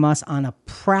want from us on a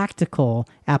practical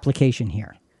application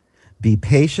here? Be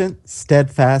patient,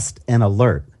 steadfast, and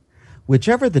alert.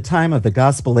 Whichever the time of the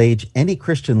gospel age any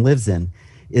Christian lives in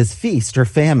is feast or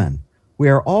famine, we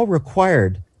are all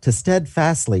required to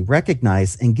steadfastly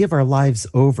recognize and give our lives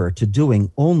over to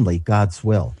doing only God's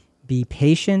will. Be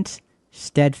patient,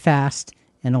 steadfast,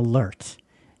 and alert.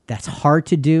 That's hard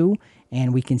to do,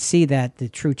 and we can see that the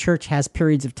true church has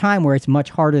periods of time where it's much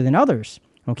harder than others,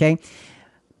 okay?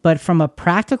 But from a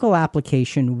practical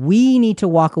application, we need to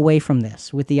walk away from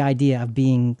this with the idea of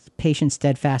being patient,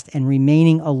 steadfast, and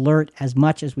remaining alert as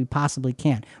much as we possibly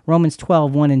can. Romans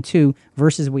 12, 1 and 2,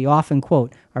 verses we often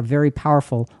quote, are very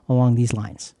powerful along these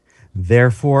lines.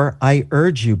 Therefore, I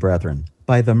urge you, brethren,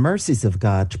 by the mercies of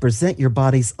God, to present your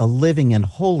bodies a living and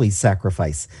holy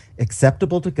sacrifice,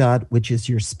 acceptable to God, which is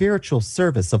your spiritual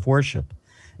service of worship.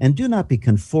 And do not be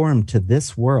conformed to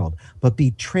this world, but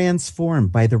be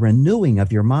transformed by the renewing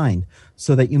of your mind,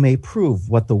 so that you may prove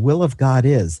what the will of God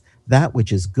is, that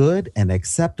which is good and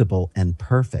acceptable and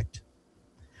perfect.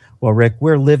 Well, Rick,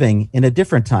 we're living in a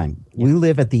different time. We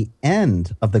live at the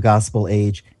end of the gospel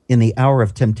age in the hour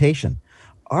of temptation.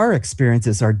 Our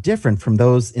experiences are different from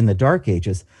those in the dark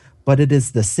ages, but it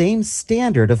is the same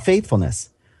standard of faithfulness.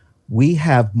 We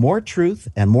have more truth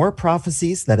and more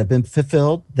prophecies that have been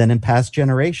fulfilled than in past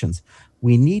generations.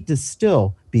 We need to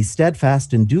still be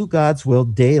steadfast and do God's will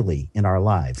daily in our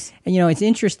lives. And it's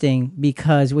interesting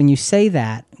because when you say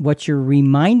that, what you're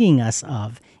reminding us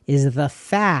of is the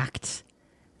fact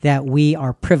that we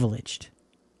are privileged.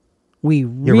 We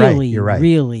really,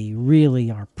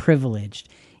 really are privileged.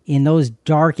 In those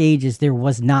dark ages, there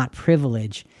was not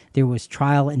privilege. There was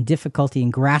trial and difficulty in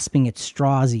grasping at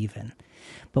straws even.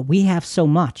 But we have so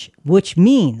much, which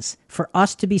means for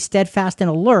us to be steadfast and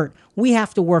alert, we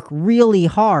have to work really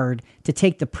hard to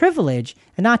take the privilege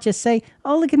and not just say,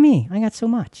 oh, look at me, I got so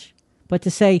much. But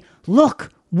to say,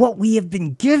 look, what we have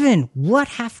been given. What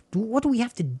do we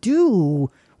have to do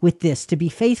with this to be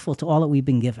faithful to all that we've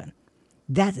been given?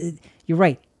 You're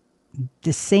right.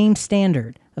 The same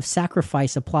standard of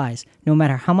sacrifice applies no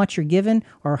matter how much you're given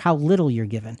or how little you're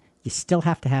given. You still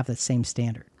have to have the same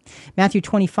standard. Matthew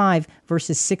 25,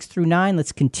 verses 6 through 9.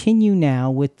 Let's continue now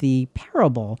with the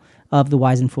parable of the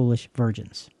wise and foolish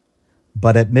virgins.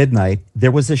 But at midnight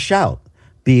there was a shout,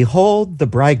 "Behold the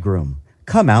bridegroom,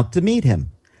 come out to meet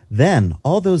him." Then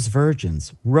all those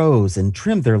virgins rose and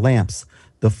trimmed their lamps.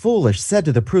 The foolish said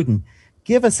to the prudent,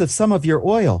 "Give us of some of your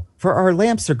oil, for our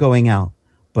lamps are going out."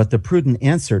 But the prudent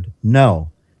answered, "No,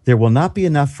 there will not be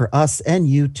enough for us and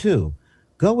you too.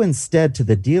 Go instead to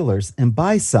the dealers and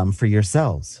buy some for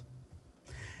yourselves."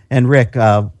 And Rick,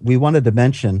 we wanted to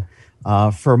mention,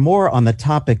 for more on the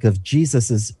topic of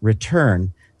Jesus'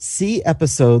 return, see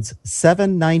episodes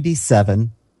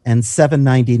 797 and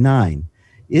 799.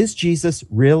 Is Jesus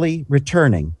really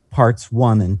returning? Parts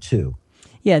 1 and 2.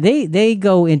 Yeah, they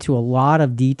go into a lot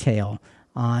of detail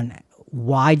on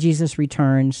why Jesus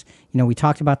returns. We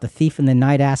talked about the thief in the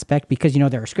night aspect because,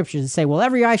 there are scriptures that say, well,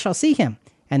 every eye shall see him.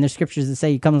 And there's scriptures that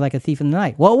say he comes like a thief in the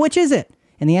night. Well, which is it?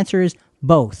 And the answer is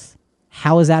both.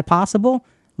 How is that possible?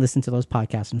 Listen to those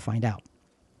podcasts and find out.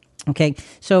 Okay,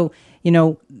 so,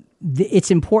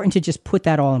 it's important to just put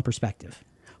that all in perspective.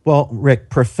 Well, Rick,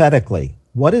 prophetically,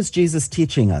 what is Jesus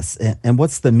teaching us and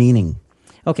what's the meaning?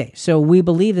 Okay, so we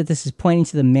believe that this is pointing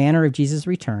to the manner of Jesus'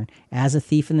 return as a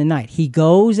thief in the night. He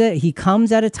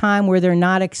comes at a time where they're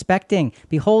not expecting.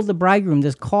 Behold the bridegroom,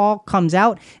 this call comes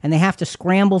out and they have to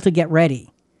scramble to get ready.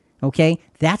 Okay,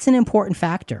 that's an important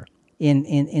factor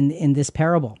in this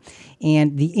parable.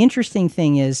 And the interesting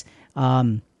thing is,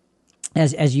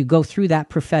 as you go through that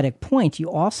prophetic point,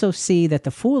 you also see that the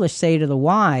foolish say to the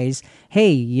wise,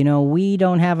 hey, we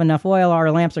don't have enough oil.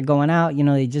 Our lamps are going out.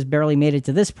 They just barely made it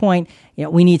to this point.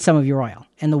 We need some of your oil.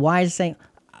 And the wise say,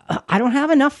 I don't have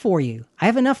enough for you. I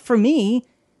have enough for me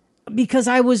because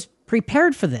I was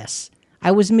prepared for this.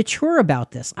 I was mature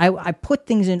about this. I put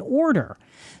things in order.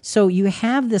 So you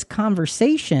have this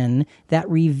conversation that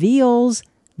reveals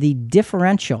the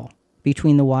differential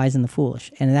between the wise and the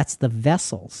foolish. And that's the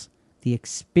vessels, the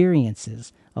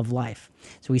experiences of life.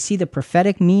 So we see the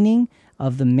prophetic meaning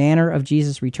of the manner of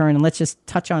Jesus' return. And let's just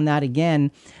touch on that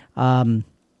again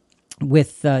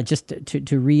with just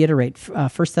to reiterate 1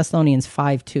 Thessalonians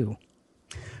 5:2.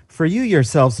 For you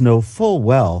yourselves know full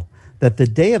well that the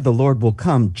day of the Lord will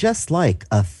come just like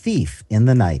a thief in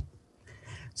the night.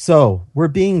 So we're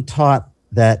being taught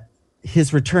that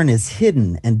his return is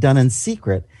hidden and done in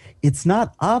secret. It's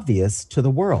not obvious to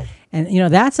the world. And,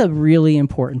 that's a really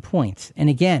important point. And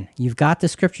again, you've got the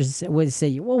scriptures that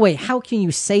say, well, wait, how can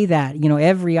you say that?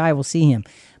 Every eye will see him.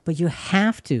 But we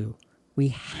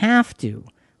have to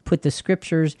put the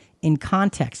scriptures in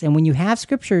context. And when you have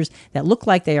scriptures that look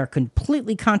like they are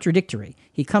completely contradictory,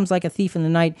 he comes like a thief in the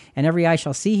night and every eye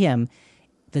shall see him,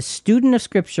 the student of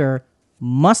scripture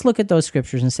must look at those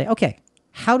scriptures and say, okay,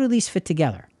 how do these fit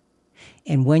together?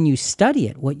 And when you study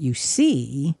it, what you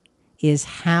see is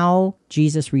how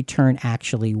Jesus' return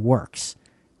actually works.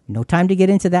 No time to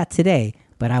get into that today,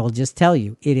 but I will just tell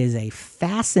you, it is a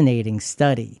fascinating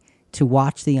study to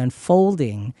watch the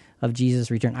unfolding of Jesus'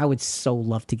 return. I would so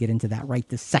love to get into that right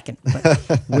this second,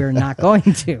 but we're not going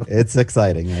to. It's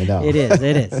exciting, I know. It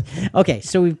is. Okay,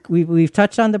 so we've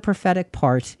touched on the prophetic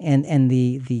part and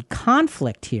the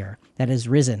conflict here that has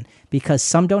risen because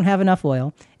some don't have enough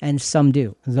oil and some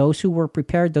do. Those who were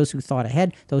prepared, those who thought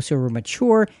ahead, those who were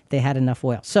mature, they had enough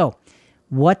oil. So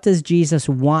what does Jesus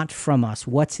want from us?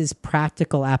 What's his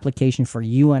practical application for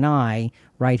you and I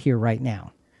right here, right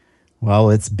now? Well,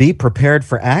 it's be prepared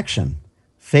for action.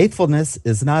 Faithfulness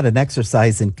is not an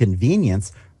exercise in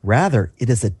convenience. Rather, it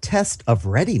is a test of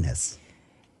readiness.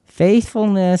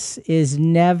 Faithfulness is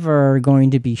never going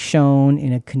to be shown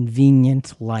in a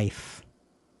convenient life.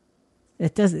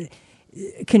 It doesn't.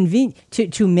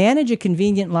 To manage a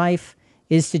convenient life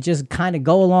is to just kind of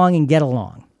go along and get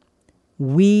along.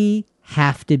 We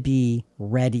have to be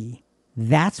ready.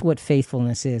 That's what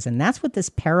faithfulness is, and that's what this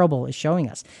parable is showing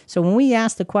us. So when we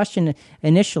asked the question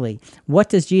initially, what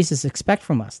does Jesus expect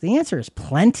from us? The answer is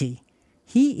plenty.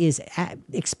 He is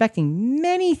expecting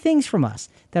many things from us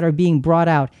that are being brought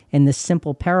out in this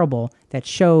simple parable that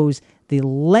shows the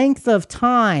length of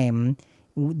time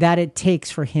that it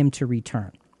takes for him to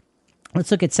return.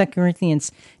 Let's look at 2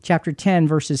 Corinthians chapter 10,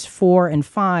 verses 4 and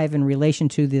 5 in relation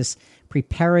to this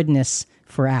preparedness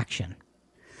for action.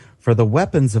 For the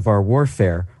weapons of our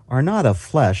warfare are not of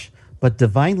flesh, but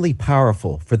divinely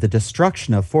powerful for the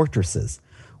destruction of fortresses.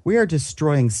 We are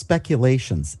destroying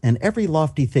speculations and every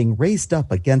lofty thing raised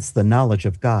up against the knowledge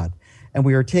of God, and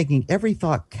we are taking every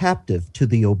thought captive to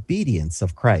the obedience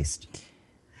of Christ.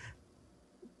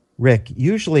 Rick,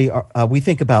 usually we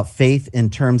think about faith in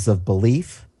terms of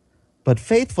belief, but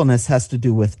faithfulness has to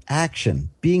do with action,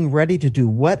 being ready to do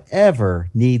whatever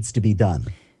needs to be done.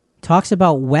 Talks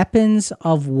about weapons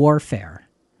of warfare.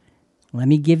 Let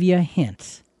me give you a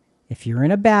hint. If you're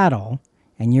in a battle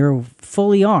and you're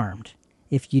fully armed,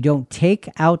 if you don't take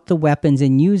out the weapons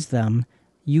and use them,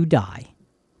 you die.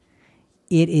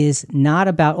 It is not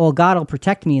about, oh, God will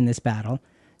protect me in this battle.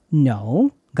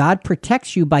 No, God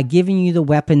protects you by giving you the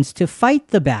weapons to fight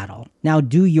the battle. Now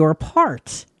do your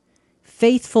part.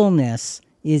 Faithfulness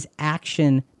is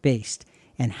action-based.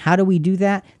 And how do we do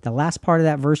that? The last part of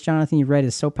that verse, Jonathan, you read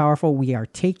is so powerful. We are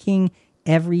taking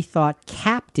every thought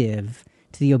captive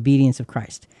to the obedience of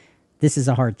Christ. This is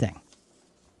a hard thing.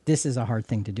 This is a hard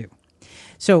thing to do.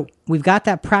 So we've got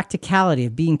that practicality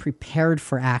of being prepared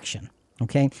for action.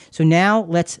 Okay, so now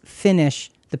let's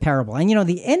finish the parable. And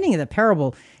the ending of the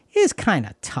parable is kind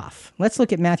of tough. Let's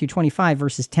look at Matthew 25,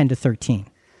 verses 10 to 13.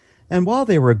 And while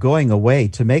they were going away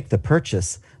to make the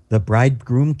purchase, the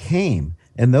bridegroom came,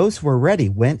 and those who were ready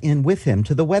went in with him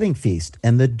to the wedding feast,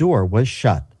 and the door was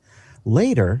shut.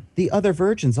 Later, the other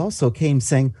virgins also came,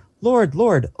 saying, Lord,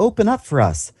 Lord, open up for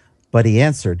us. But he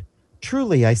answered,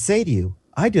 Truly I say to you,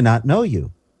 I do not know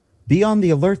you. Be on the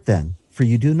alert then, for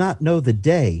you do not know the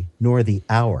day nor the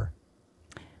hour.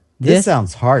 This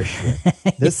sounds harsh.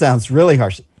 This sounds really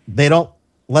harsh.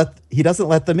 He doesn't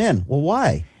let them in. Well,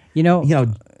 why? Go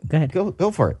ahead.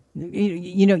 Go for it.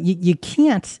 You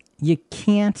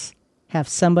can't have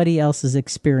somebody else's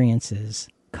experiences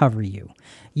cover you.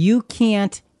 You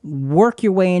can't work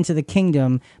your way into the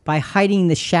kingdom by hiding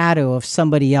the shadow of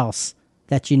somebody else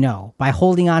that you know, by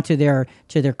holding on to their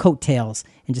coattails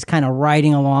and just kind of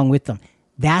riding along with them.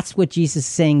 That's what Jesus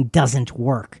is saying doesn't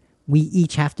work. We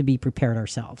each have to be prepared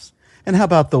ourselves. And how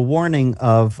about the warning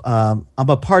of, I'm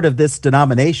a part of this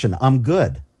denomination, I'm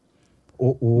good.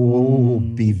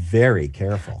 Be very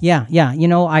careful. Yeah.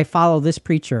 I follow this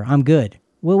preacher, I'm good.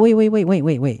 Well,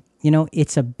 wait.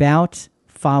 It's about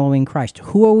following Christ.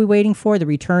 Who are we waiting for? The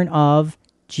return of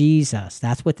Jesus.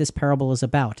 That's what this parable is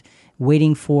about.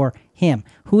 Waiting for him.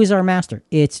 Who is our master?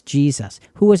 It's Jesus.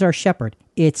 Who is our shepherd?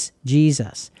 It's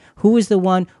Jesus. Who is the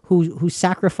one whose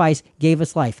sacrifice gave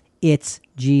us life? It's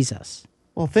Jesus.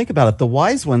 Well, think about it. The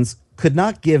wise ones could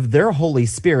not give their Holy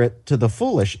Spirit to the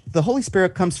foolish. The Holy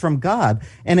Spirit comes from God,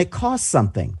 and it costs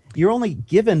something. You're only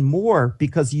given more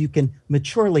because you can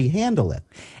maturely handle it.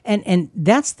 And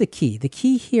that's the key. The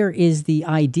key here is the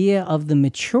idea of the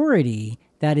maturity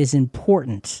that is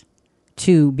important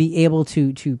to be able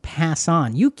to pass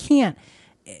on. You can't,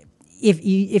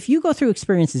 if you go through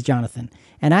experiences, Jonathan,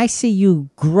 and I see you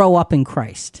grow up in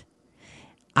Christ,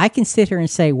 I can sit here and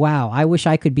say, wow, I wish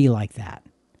I could be like that.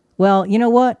 Well, you know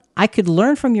what? I could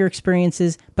learn from your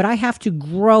experiences, but I have to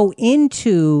grow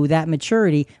into that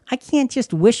maturity. I can't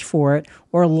just wish for it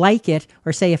or like it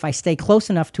or say if I stay close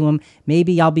enough to him,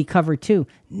 maybe I'll be covered too.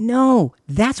 No,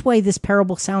 that's why this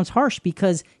parable sounds harsh,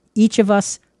 because each of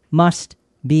us must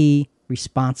be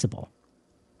responsible.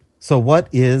 So what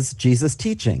is Jesus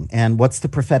teaching, and what's the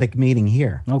prophetic meaning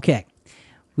here? Okay.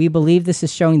 We believe this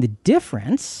is showing the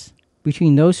difference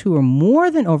between those who are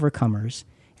more than overcomers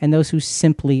and those who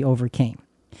simply overcame.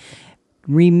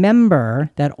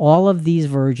 Remember that all of these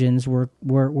virgins were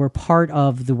part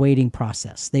of the waiting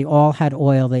process. They all had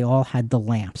oil. They all had the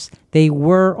lamps. They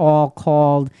were all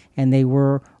called, and they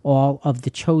were all of the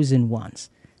chosen ones.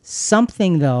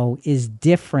 Something, though, is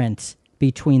different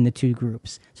between the two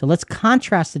groups. So let's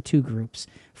contrast the two groups.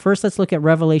 First, let's look at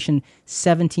Revelation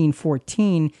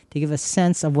 17:14 to give a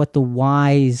sense of what the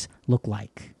wise look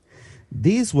like.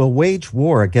 These will wage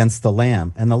war against the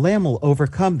Lamb, and the Lamb will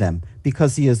overcome them,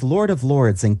 because he is Lord of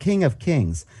lords and King of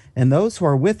kings, and those who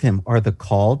are with him are the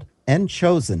called and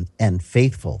chosen and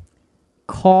faithful.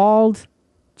 Called,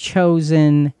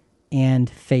 chosen, and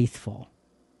faithful.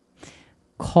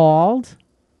 Called,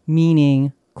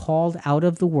 meaning called out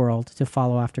of the world to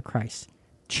follow after Christ.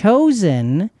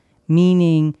 Chosen,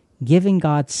 meaning giving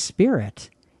God's Spirit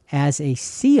as a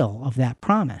seal of that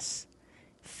promise.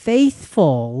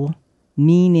 Faithful,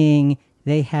 meaning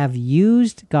they have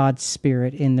used God's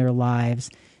Spirit in their lives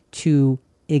to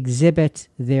exhibit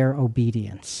their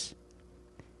obedience.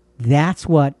 That's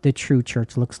what the true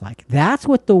church looks like. That's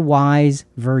what the wise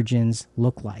virgins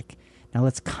look like. Now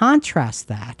let's contrast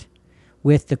that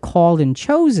with the called and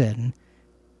chosen,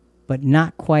 but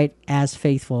not quite as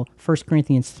faithful. 1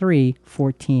 Corinthians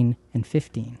 3:14 and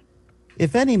 15.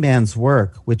 If any man's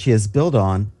work which he has built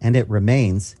on, and it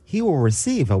remains, he will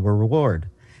receive a reward.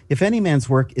 If any man's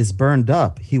work is burned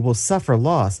up, he will suffer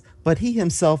loss, but he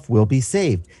himself will be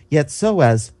saved, yet so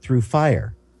as through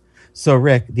fire. So,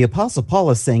 Rick, the Apostle Paul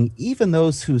is saying even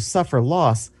those who suffer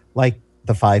loss, like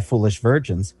the 5 foolish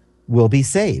virgins, will be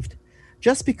saved.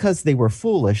 Just because they were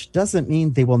foolish doesn't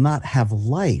mean they will not have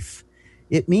life.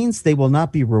 It means they will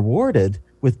not be rewarded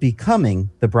with becoming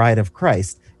the bride of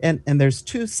Christ. And there's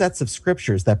 2 sets of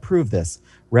scriptures that prove this.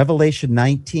 Revelation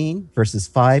 19, verses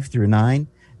 5 through 9,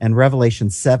 and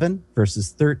Revelation 7, verses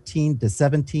 13 to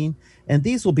 17. And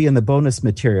these will be in the bonus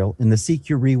material in the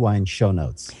CQ Rewind show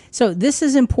notes. So this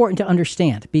is important to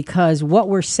understand, because what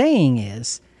we're saying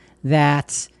is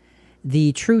that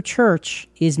the true church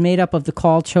is made up of the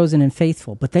called, chosen, and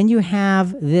faithful. But then you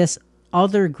have this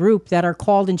other group that are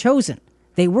called and chosen.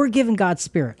 They were given God's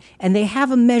Spirit, and they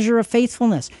have a measure of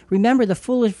faithfulness. Remember, the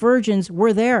foolish virgins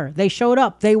were there. They showed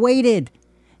up. They waited.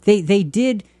 They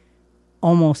did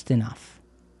almost enough.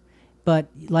 But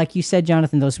like you said,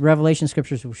 Jonathan, those Revelation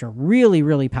scriptures, which are really,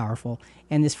 really powerful,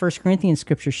 and this 1 Corinthians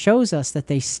scripture shows us that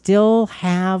they still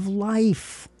have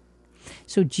life.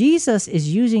 So Jesus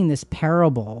is using this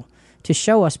parable to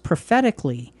show us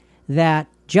prophetically that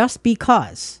just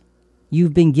because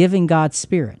you've been given God's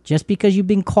Spirit, just because you've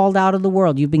been called out of the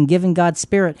world, you've been given God's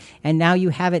Spirit, and now you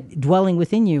have it dwelling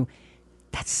within you,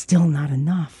 that's still not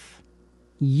enough.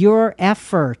 Your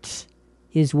effort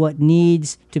is what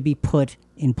needs to be put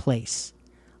in place.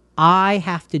 I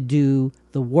have to do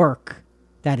the work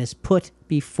that is put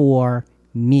before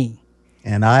me.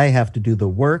 And I have to do the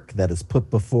work that is put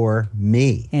before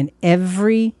me. And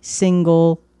every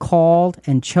single called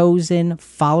and chosen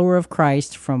follower of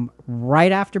Christ from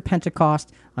right after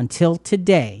Pentecost until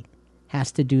today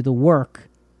has to do the work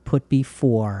put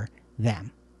before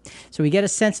them. So we get a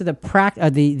sense of the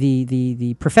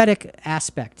prophetic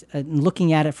aspect,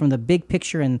 looking at it from the big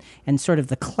picture and sort of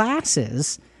the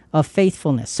classes of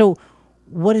faithfulness. So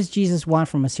what does Jesus want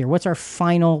from us here? What's our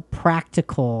final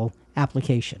practical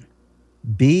application?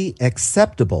 Be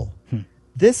acceptable.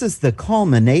 This is the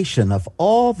culmination of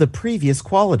all the previous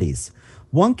qualities.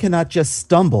 One cannot just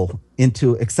stumble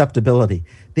into acceptability.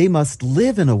 They must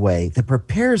live in a way that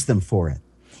prepares them for it.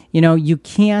 You know, you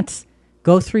can't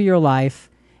go through your life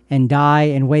and die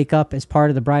and wake up as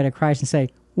part of the bride of Christ and say,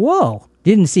 whoa,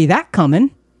 didn't see that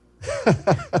coming.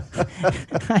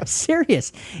 I'm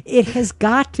serious. It has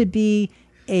got to be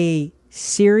a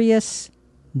serious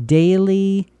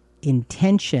daily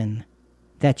intention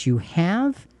that you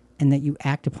have and that you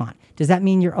act upon. Does that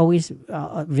mean you're always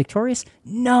victorious?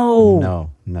 No.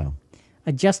 No.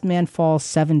 A just man falls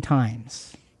 7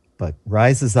 times. But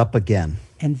rises up again.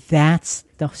 And that's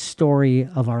the story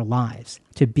of our lives.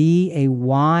 To be a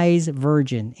wise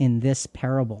virgin in this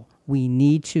parable, we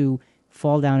need to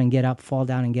fall down and get up,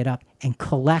 and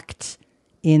collect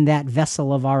in that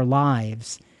vessel of our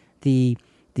lives the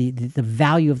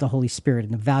value of the Holy Spirit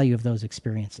and the value of those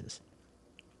experiences.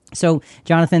 So,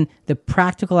 Jonathan, the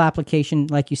practical application,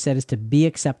 like you said, is to be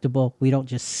acceptable. We don't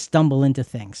just stumble into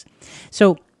things.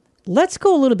 So let's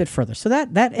go a little bit further. So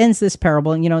that ends this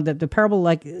parable. And, you know, the parable,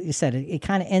 like you said, it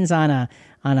kind of ends on a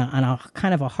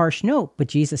kind of a harsh note. But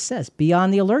Jesus says, be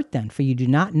on the alert then, for you do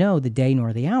not know the day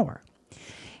nor the hour.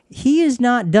 He is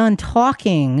not done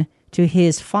talking to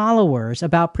his followers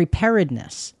about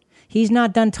preparedness. He's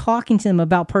not done talking to them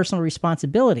about personal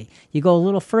responsibility. You go a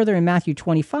little further in Matthew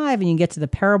 25 and you get to the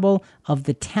parable of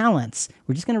the talents.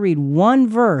 We're just going to read one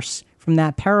verse from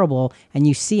that parable, and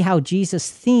you see how Jesus'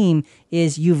 theme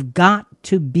is you've got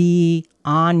to be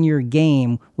on your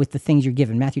game with the things you're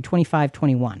given. Matthew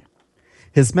 25:21.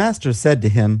 His master said to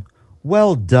him,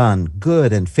 well done,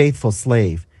 good and faithful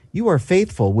slave. You are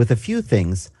faithful with a few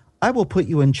things. I will put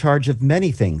you in charge of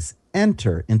many things.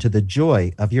 enter into the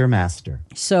joy of your master.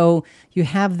 So you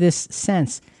have this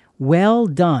sense, well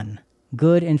done,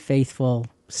 good and faithful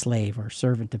slave or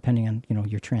servant, depending on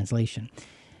your translation.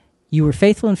 You were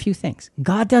faithful in few things.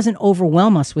 God doesn't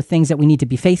overwhelm us with things that we need to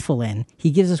be faithful in.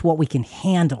 He gives us what we can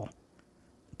handle.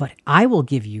 But I will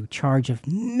give you charge of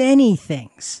many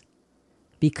things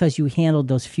because you handled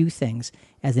those few things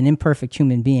as an imperfect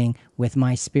human being with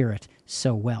my spirit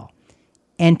so well.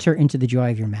 Enter into the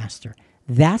joy of your master.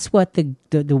 That's what the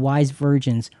wise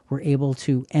virgins were able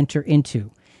to enter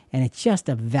into. And it's just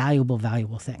a valuable,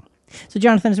 valuable thing. So,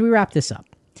 Jonathan, as we wrap this up,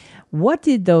 what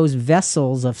did those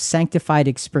vessels of sanctified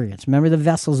experience, remember the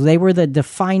vessels, they were the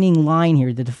defining line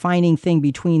here, the defining thing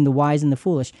between the wise and the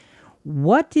foolish.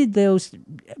 What did those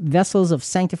vessels of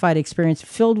sanctified experience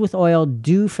filled with oil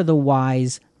do for the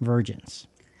wise virgins?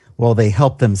 Well, they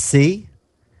helped them see.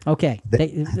 Okay.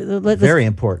 Very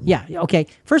important. Yeah, okay.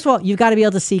 First of all, you've got to be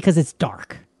able to see because it's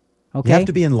dark. Okay. You have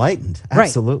to be enlightened.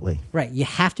 Absolutely. Right. You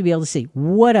have to be able to see.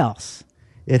 What else?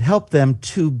 It helped them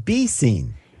to be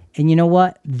seen. And you know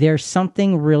what? There's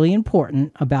something really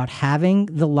important about having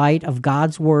the light of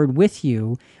God's word with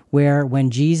you, where when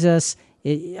Jesus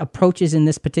approaches in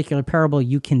this particular parable,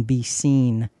 you can be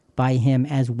seen by him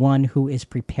as one who is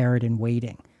prepared and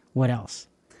waiting. What else?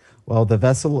 Well, the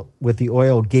vessel with the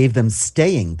oil gave them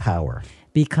staying power.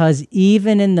 Because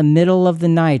even in the middle of the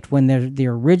night, when the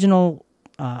original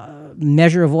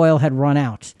measure of oil had run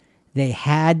out, they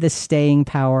had the staying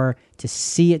power to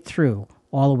see it through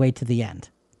all the way to the end.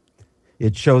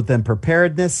 It showed them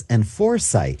preparedness and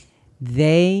foresight.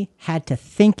 They had to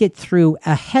think it through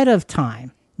ahead of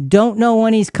time. Don't know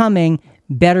when he's coming,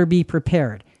 better be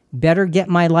prepared. Better get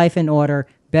my life in order,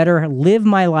 better live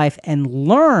my life and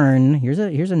learn, here's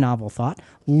a novel thought,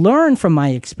 learn from my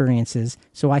experiences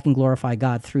so I can glorify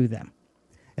God through them.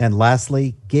 And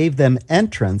lastly, gave them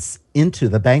entrance into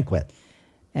the banquet.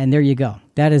 And there you go.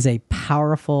 That is a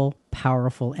powerful,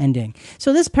 powerful ending.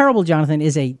 So this parable, Jonathan,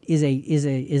 is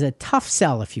a tough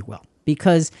sell, if you will,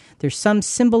 because there's some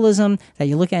symbolism that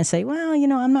you look at and say, well,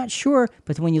 I'm not sure.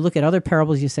 But when you look at other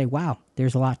parables, you say, wow,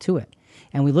 there's a lot to it.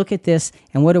 And we look at this,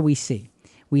 and what do we see?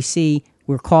 We see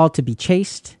we're called to be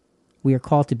chaste. We are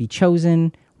called to be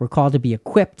chosen. We're called to be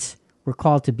equipped. We're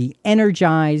called to be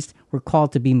energized. We're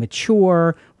called to be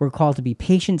mature. We're called to be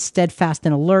patient, steadfast,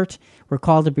 and alert. We're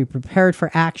called to be prepared for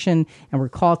action, and we're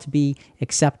called to be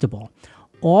acceptable.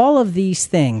 All of these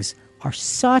things are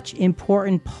such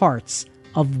important parts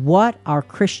of what our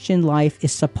Christian life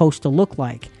is supposed to look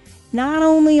like. Not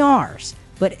only ours,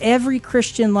 but every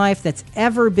Christian life that's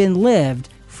ever been lived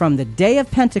from the day of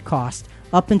Pentecost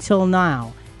up until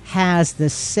now has the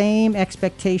same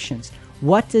expectations.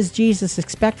 What does Jesus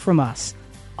expect from us?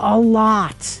 A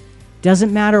lot.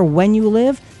 Doesn't matter when you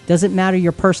live, doesn't matter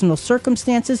your personal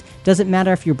circumstances, doesn't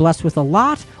matter if you're blessed with a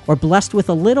lot, or blessed with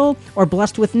a little, or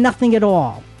blessed with nothing at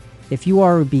all. If you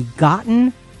are a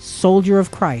begotten soldier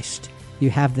of Christ, you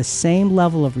have the same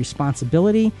level of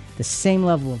responsibility, the same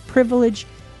level of privilege,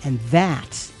 and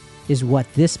that is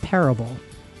what this parable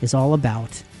is all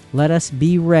about. Let us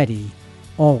be ready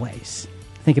always.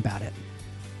 Think about it.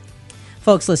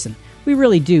 Folks, listen. We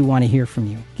really do want to hear from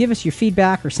you. Give us your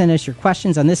feedback or send us your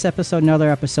questions on this episode and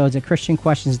other episodes at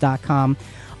ChristianQuestions.com.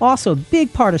 Also, a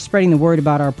big part of spreading the word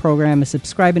about our program is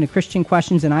subscribing to Christian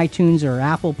Questions in iTunes or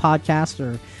Apple Podcasts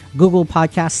or Google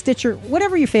Podcasts, Stitcher,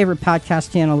 whatever your favorite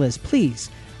podcast channel is.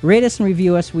 Please rate us and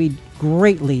review us. We'd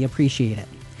greatly appreciate it.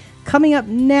 Coming up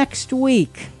next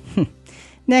week,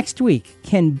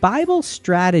 can Bible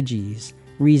strategies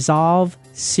resolve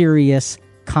serious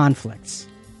conflicts?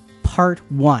 Part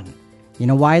 1. You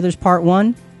know why there's part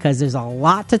 1? Because there's a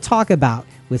lot to talk about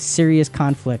with serious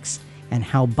conflicts and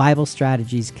how Bible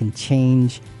strategies can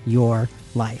change your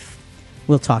life.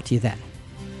 We'll talk to you then.